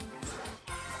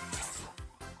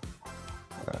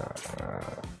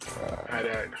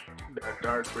 That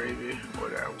dark gravy or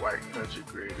that white country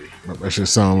gravy. that should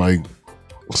sound like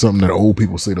something that old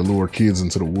people say to lure kids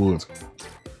into the woods.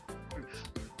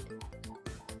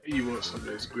 You want some of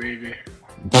this gravy?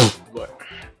 What?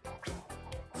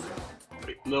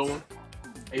 Wait, little one?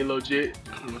 Hey, legit?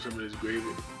 You want some of this gravy?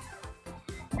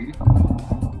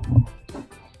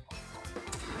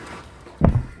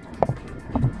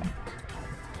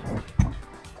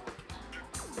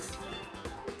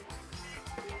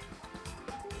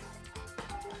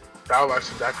 I like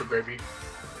some Dr. Gravy.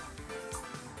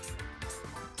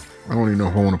 I don't even know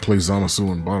if I want to play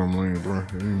Zamasu in bottom lane, bro.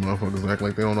 These motherfuckers act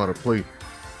like they don't know how to play.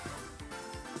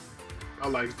 I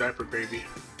like diaper gravy.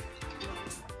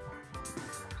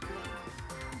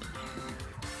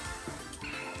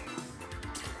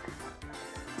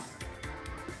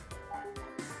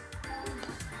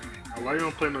 Why you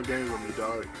don't play no games with me,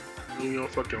 dog? You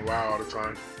don't fucking WoW all the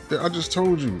time. I just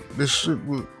told you this shit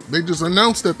was. They just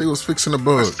announced that they was fixing the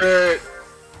bug.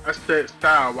 I said,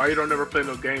 Sal, why you don't ever play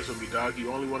no games with me, dog?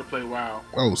 You only want to play WoW.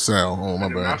 Oh, Sal. Oh, my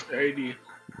bad. Master AD.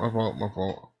 My fault. My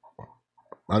fault.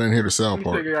 I didn't hear the Sal You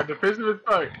part. think I got defensive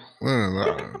fight?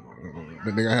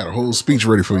 Nigga, I had a whole speech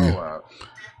ready for you. Wow.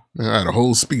 I had a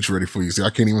whole speech ready for you. See, I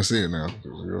can't even say it now.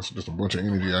 It's just a bunch of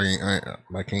energy.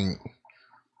 I can't.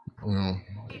 You know.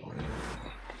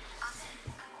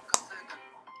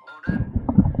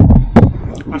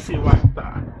 I see why.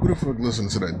 Who the fuck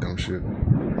listens to that dumb shit?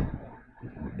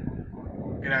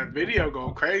 And that video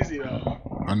go crazy though.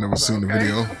 I never seen the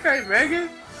video. Okay, Megan.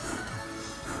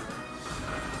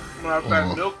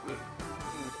 Milk.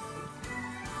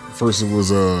 First it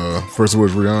was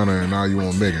Rihanna, and now you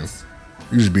want Megan.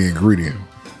 You just being greedy.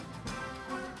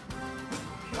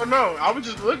 Oh no, I was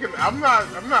just looking. I'm not. I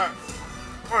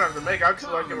don't have to make. I'm just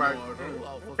looking like,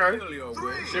 okay,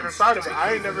 different side of it.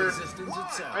 I ain't never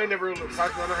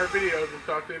watched one of her videos and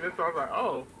talked to this. So I was like,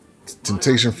 oh.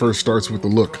 Temptation first starts with the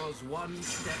look.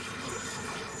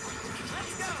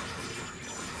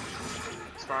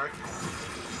 It's fine.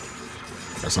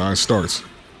 That's how it starts.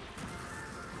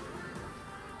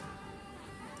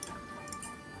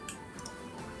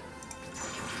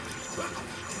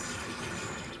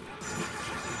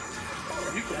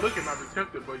 You can look and not be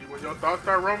tempted, but when your thoughts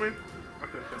start roaming,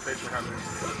 that's when temptation happens.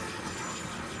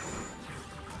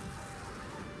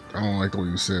 I don't like the way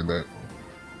you said that.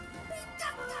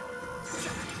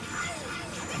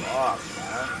 Fuck,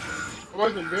 man. I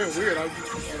wasn't being weird. I was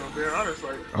just, being honest.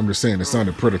 Like, I'm just saying it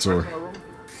sounded predatory.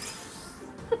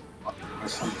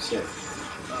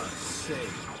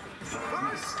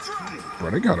 Bro,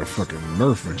 they gotta fucking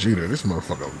nerf Vegeta. This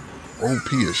motherfucker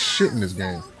OP as shit in this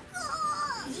game.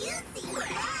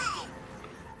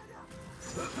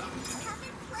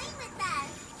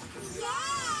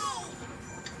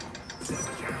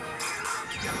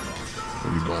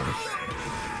 Where you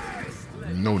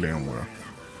going? No damn well.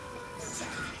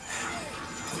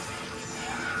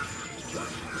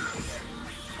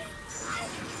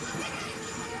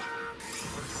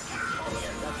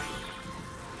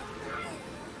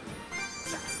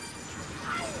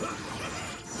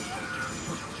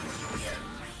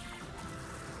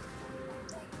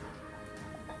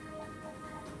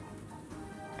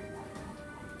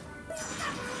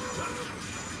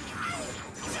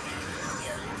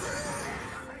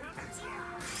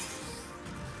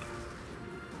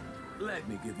 Let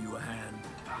me give you a hand.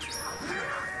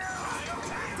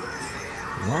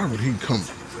 Why would he come?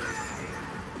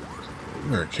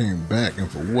 Where came back and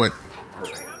for what?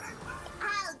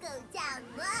 I'll go down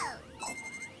low.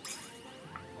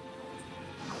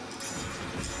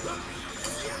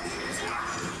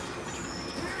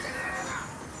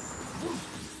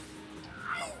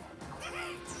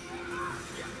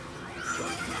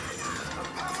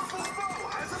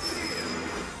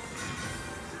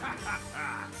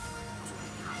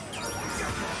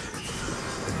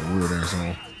 Weird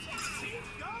asshole.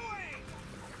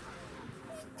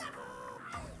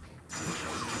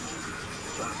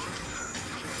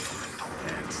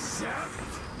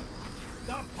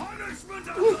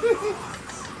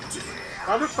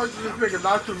 How the fuck did this nigga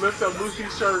not to lift up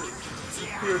Lucy's shirt?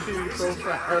 POT so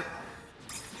fast.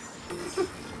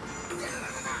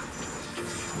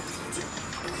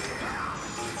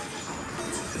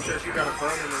 She got a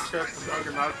burn in her chest from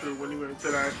Juggernaut when he went into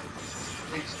that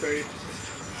weak state.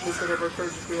 Listen to her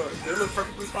surgery do it. They look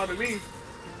perfectly fine to me.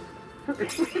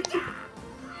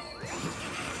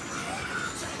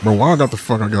 Bro, why I got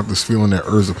this feeling that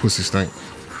Urza pussy stink?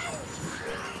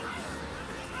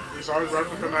 It's always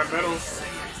running from that metal.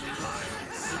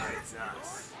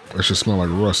 That should smell like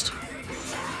rust.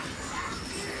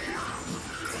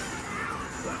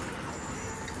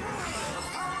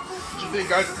 You think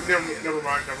guys? Never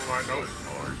mind. Nope.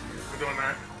 We're doing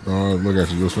that. Oh, look at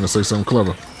you. You was finna say something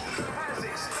clever.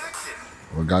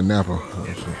 Well, got Nappa. Oh,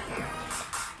 shit.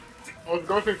 I was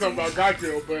going to say something about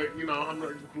Godzilla, but, you know, I'm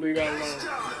not just leave that alone.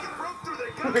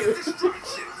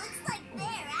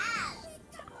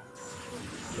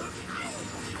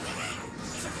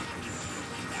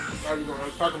 I was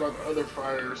going to talk about the other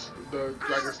fighters, the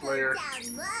Dragon Slayer,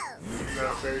 the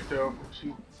Fairy Tail. She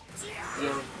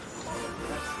young.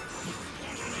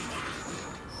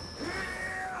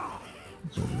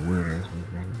 It's a weird ass movie.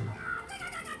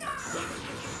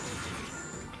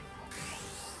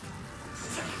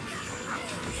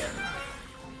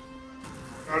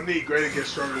 I need Gray to get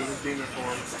stronger with his demon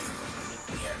form.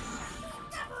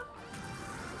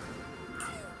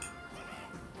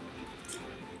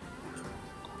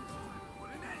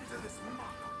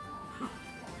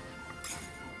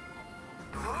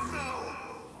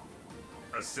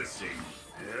 Assisting.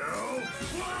 Help!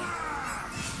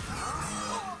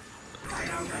 I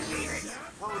don't believe it.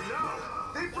 Oh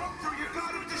no! They broke through your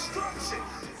god of destruction!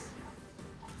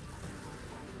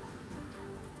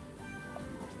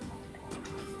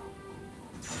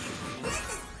 This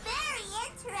is very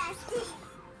interesting.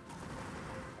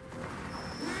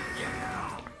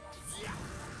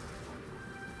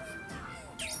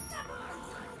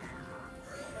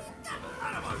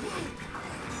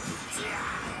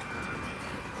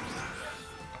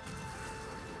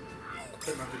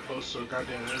 Could not be close to a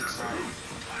goddamn wing stop.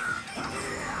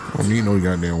 I mean, you know you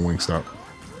goddamn wing stop.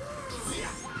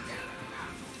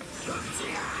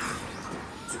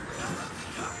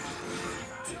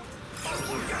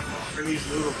 And these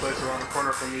noodle places around the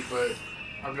corner from me, but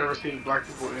I've never seen black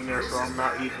people in there, so I'm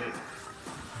not eating it.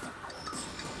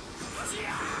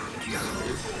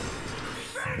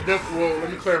 Well, let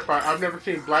me clarify. I've never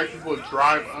seen black people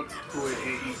drive up to it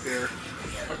and eat there.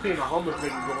 I've seen a homeless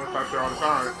nigga go inside there all the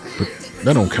time.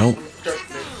 That don't count.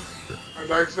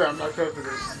 Like I said, I'm not trusting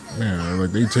this. Man,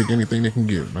 like they take anything they can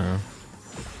get, man.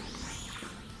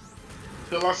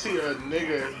 Till I see a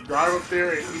nigga drive up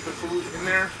there and eat the food in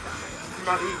there, I'm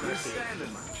not eating that shit.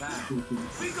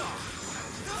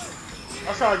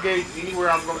 That's how I gauge anywhere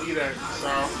I'm gonna eat at. So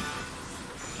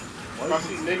if I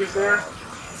see niggas there,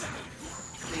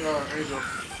 Angel.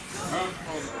 Oh,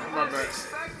 my bad.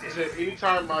 I said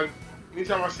anytime I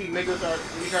see niggas at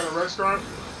any kind of restaurant,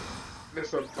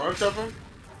 there's a bunch of them.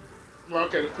 Well,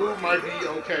 okay, the food might be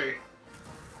okay.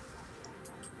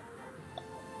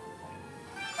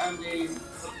 I mean,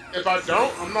 if I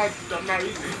don't, I'm not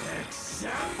eating it.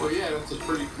 Well, yeah, that's a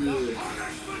pretty good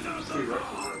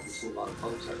prerequisite. There's a lot of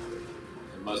folks out there.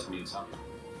 It must mean something.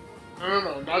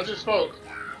 No, not just folks.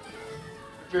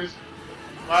 If it's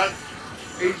black,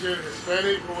 Asian,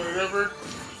 Hispanic, or whatever,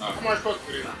 I might fuck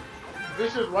with it. If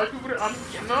this is white people, no, I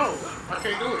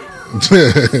can't do it.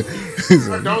 If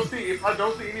I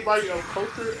don't see anybody of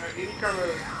culture at any kind of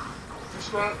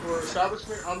restaurant or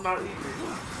establishment, I'm not eating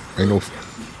it.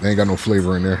 They ain't got no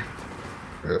flavor in there.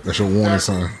 That's your warning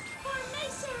sign.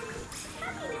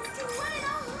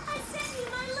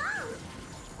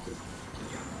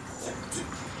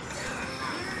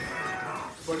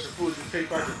 Bunch of food just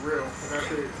tastes like it's real, and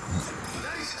that's it.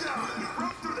 Nice job! You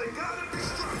broke through the god of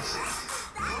destruction!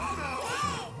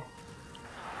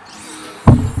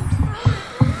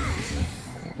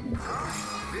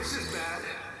 This is bad.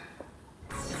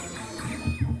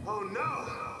 Oh no!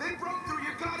 They broke through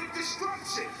your god of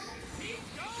destruction!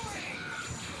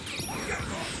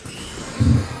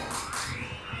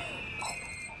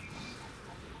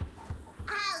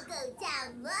 I'll go down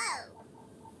low.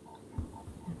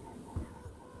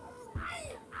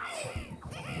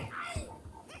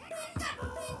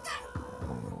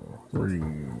 3,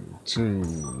 2,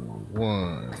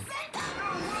 1.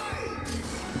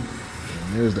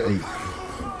 And there's the 8.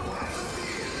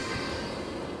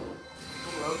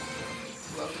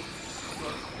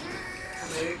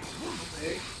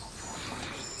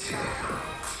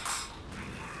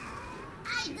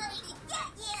 I'm going to get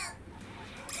you.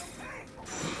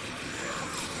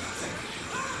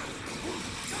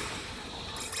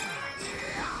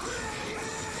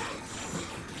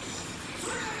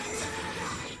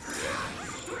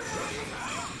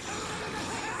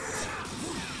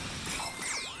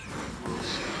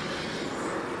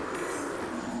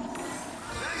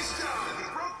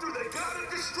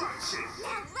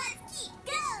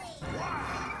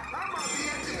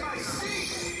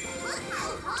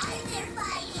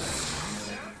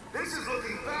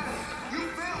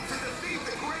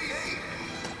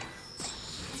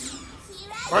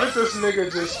 Why did this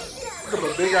nigga just pick up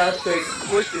a big ass steak,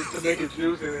 squish it to make it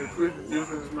juice, and then squeeze the juice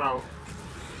in his mouth?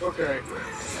 Okay.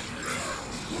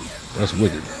 That's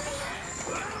wicked.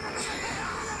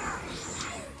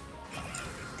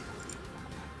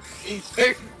 He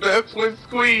tastes best when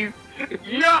squeezed.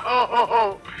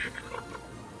 Yo!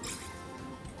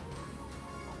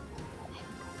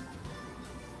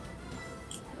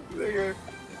 Nigga.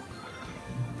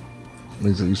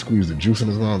 You squeeze the juice in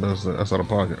his mouth. That's out of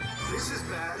pocket. This is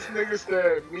bad. This nigga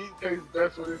said meat tastes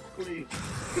best when it's squeezed.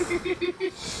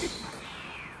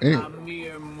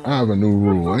 I have a new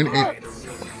rule.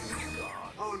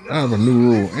 I have a new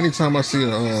rule. Anytime I see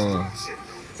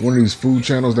one of these food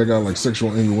channels that got like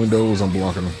sexual innuendos, I'm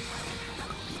blocking them.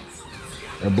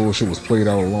 That bullshit was played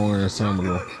out a long ass time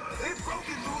ago. They've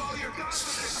broken through all your guns of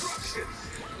destruction.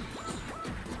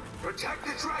 Protect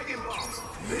the Dragon Balls.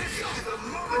 This is the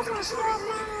moment of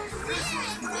truth. This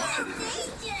is bad.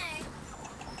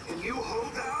 Can you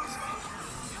hold out?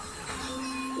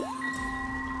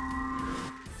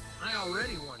 I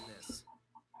already won this.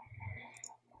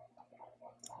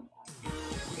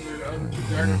 The other two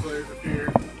Dragon players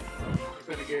appeared.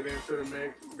 Finna get into the mix.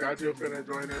 Gajo finna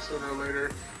join us sooner or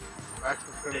later. Max is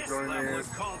finna This join level in. is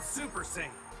called Super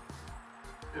Sync.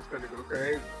 It's finna go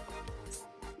crazy.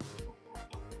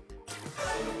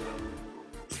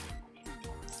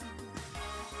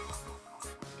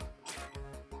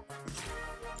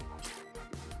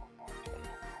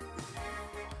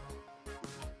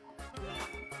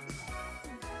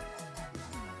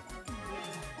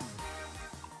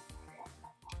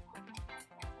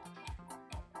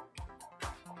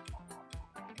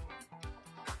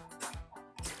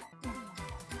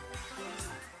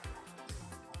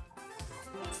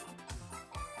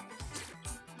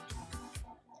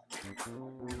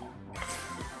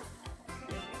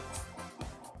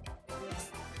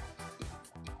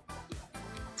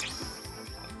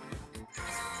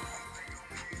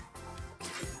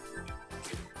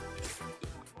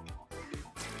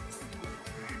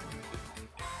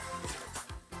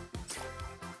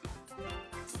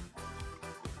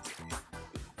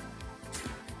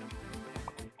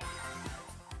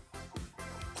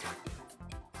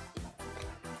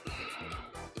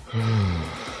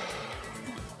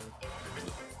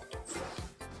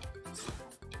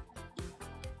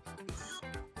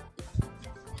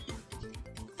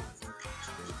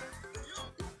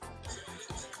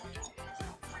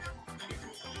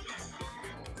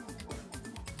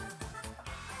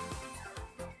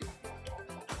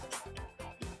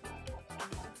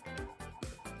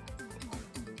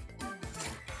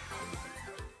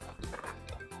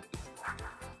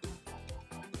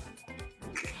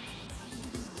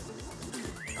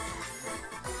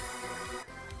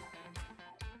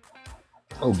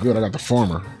 Oh, good. I got the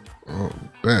farmer. Oh,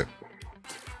 bet.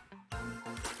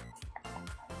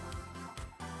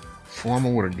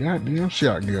 Farmer with a goddamn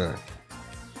shotgun.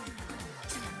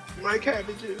 My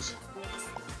cabbages.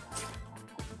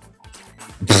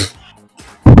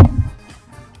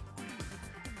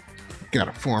 Got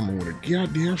a farmer with a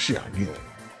goddamn shotgun.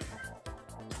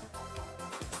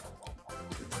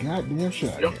 Goddamn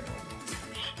shotgun.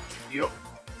 Yep.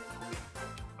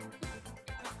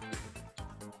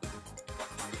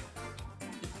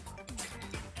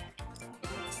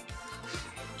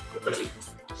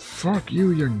 Fuck you,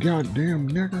 you goddamn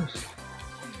niggas.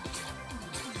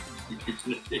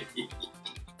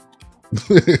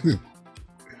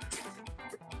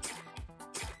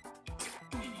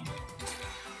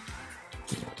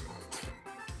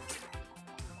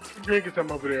 Drinking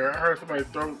something over there. I heard somebody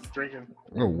drinking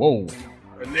Oh, whoa.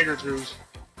 a nigger juice.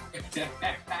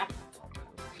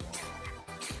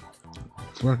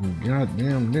 Fucking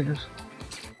goddamn niggas.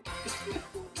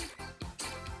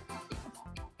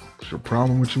 What's your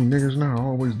problem with you niggas now?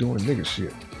 Always doing nigga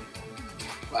shit.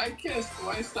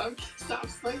 Why stop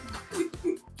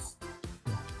sleeping?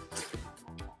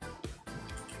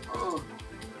 Oh.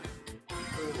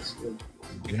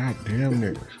 Goddamn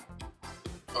niggas.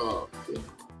 Oh, okay.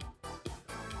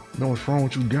 Know what's wrong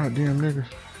with you goddamn niggas?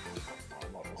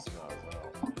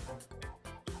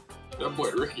 That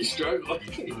boy Ricky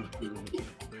struggling.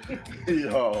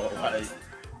 Yo, like,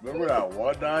 remember that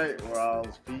one night where I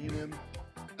was feeding?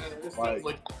 Like,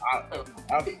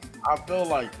 I feel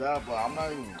like that, but I'm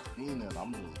not even feeding.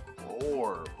 I'm just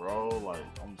bored, bro. Like,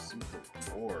 I'm super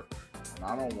bored, and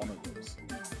I don't want to go to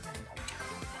sleep.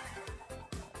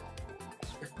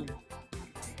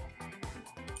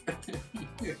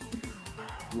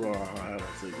 Bro, I had to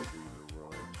take a breather, bro.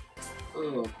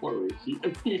 Oh, poor Ricky.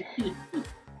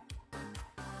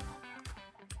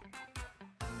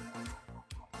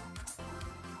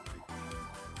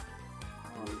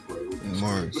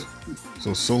 Mars.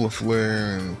 So solar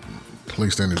flare and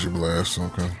placed energy blast.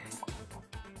 Okay.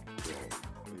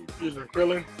 Using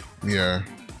Krillin. Yeah.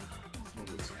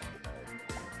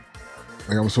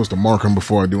 Like I'm supposed to mark him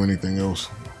before I do anything else.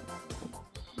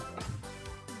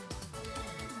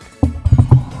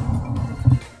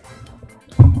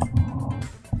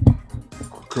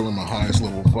 Krillin my highest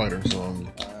level fighter, so I'm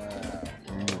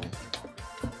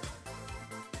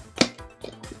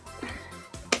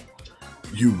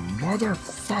you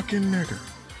motherfucking nigga.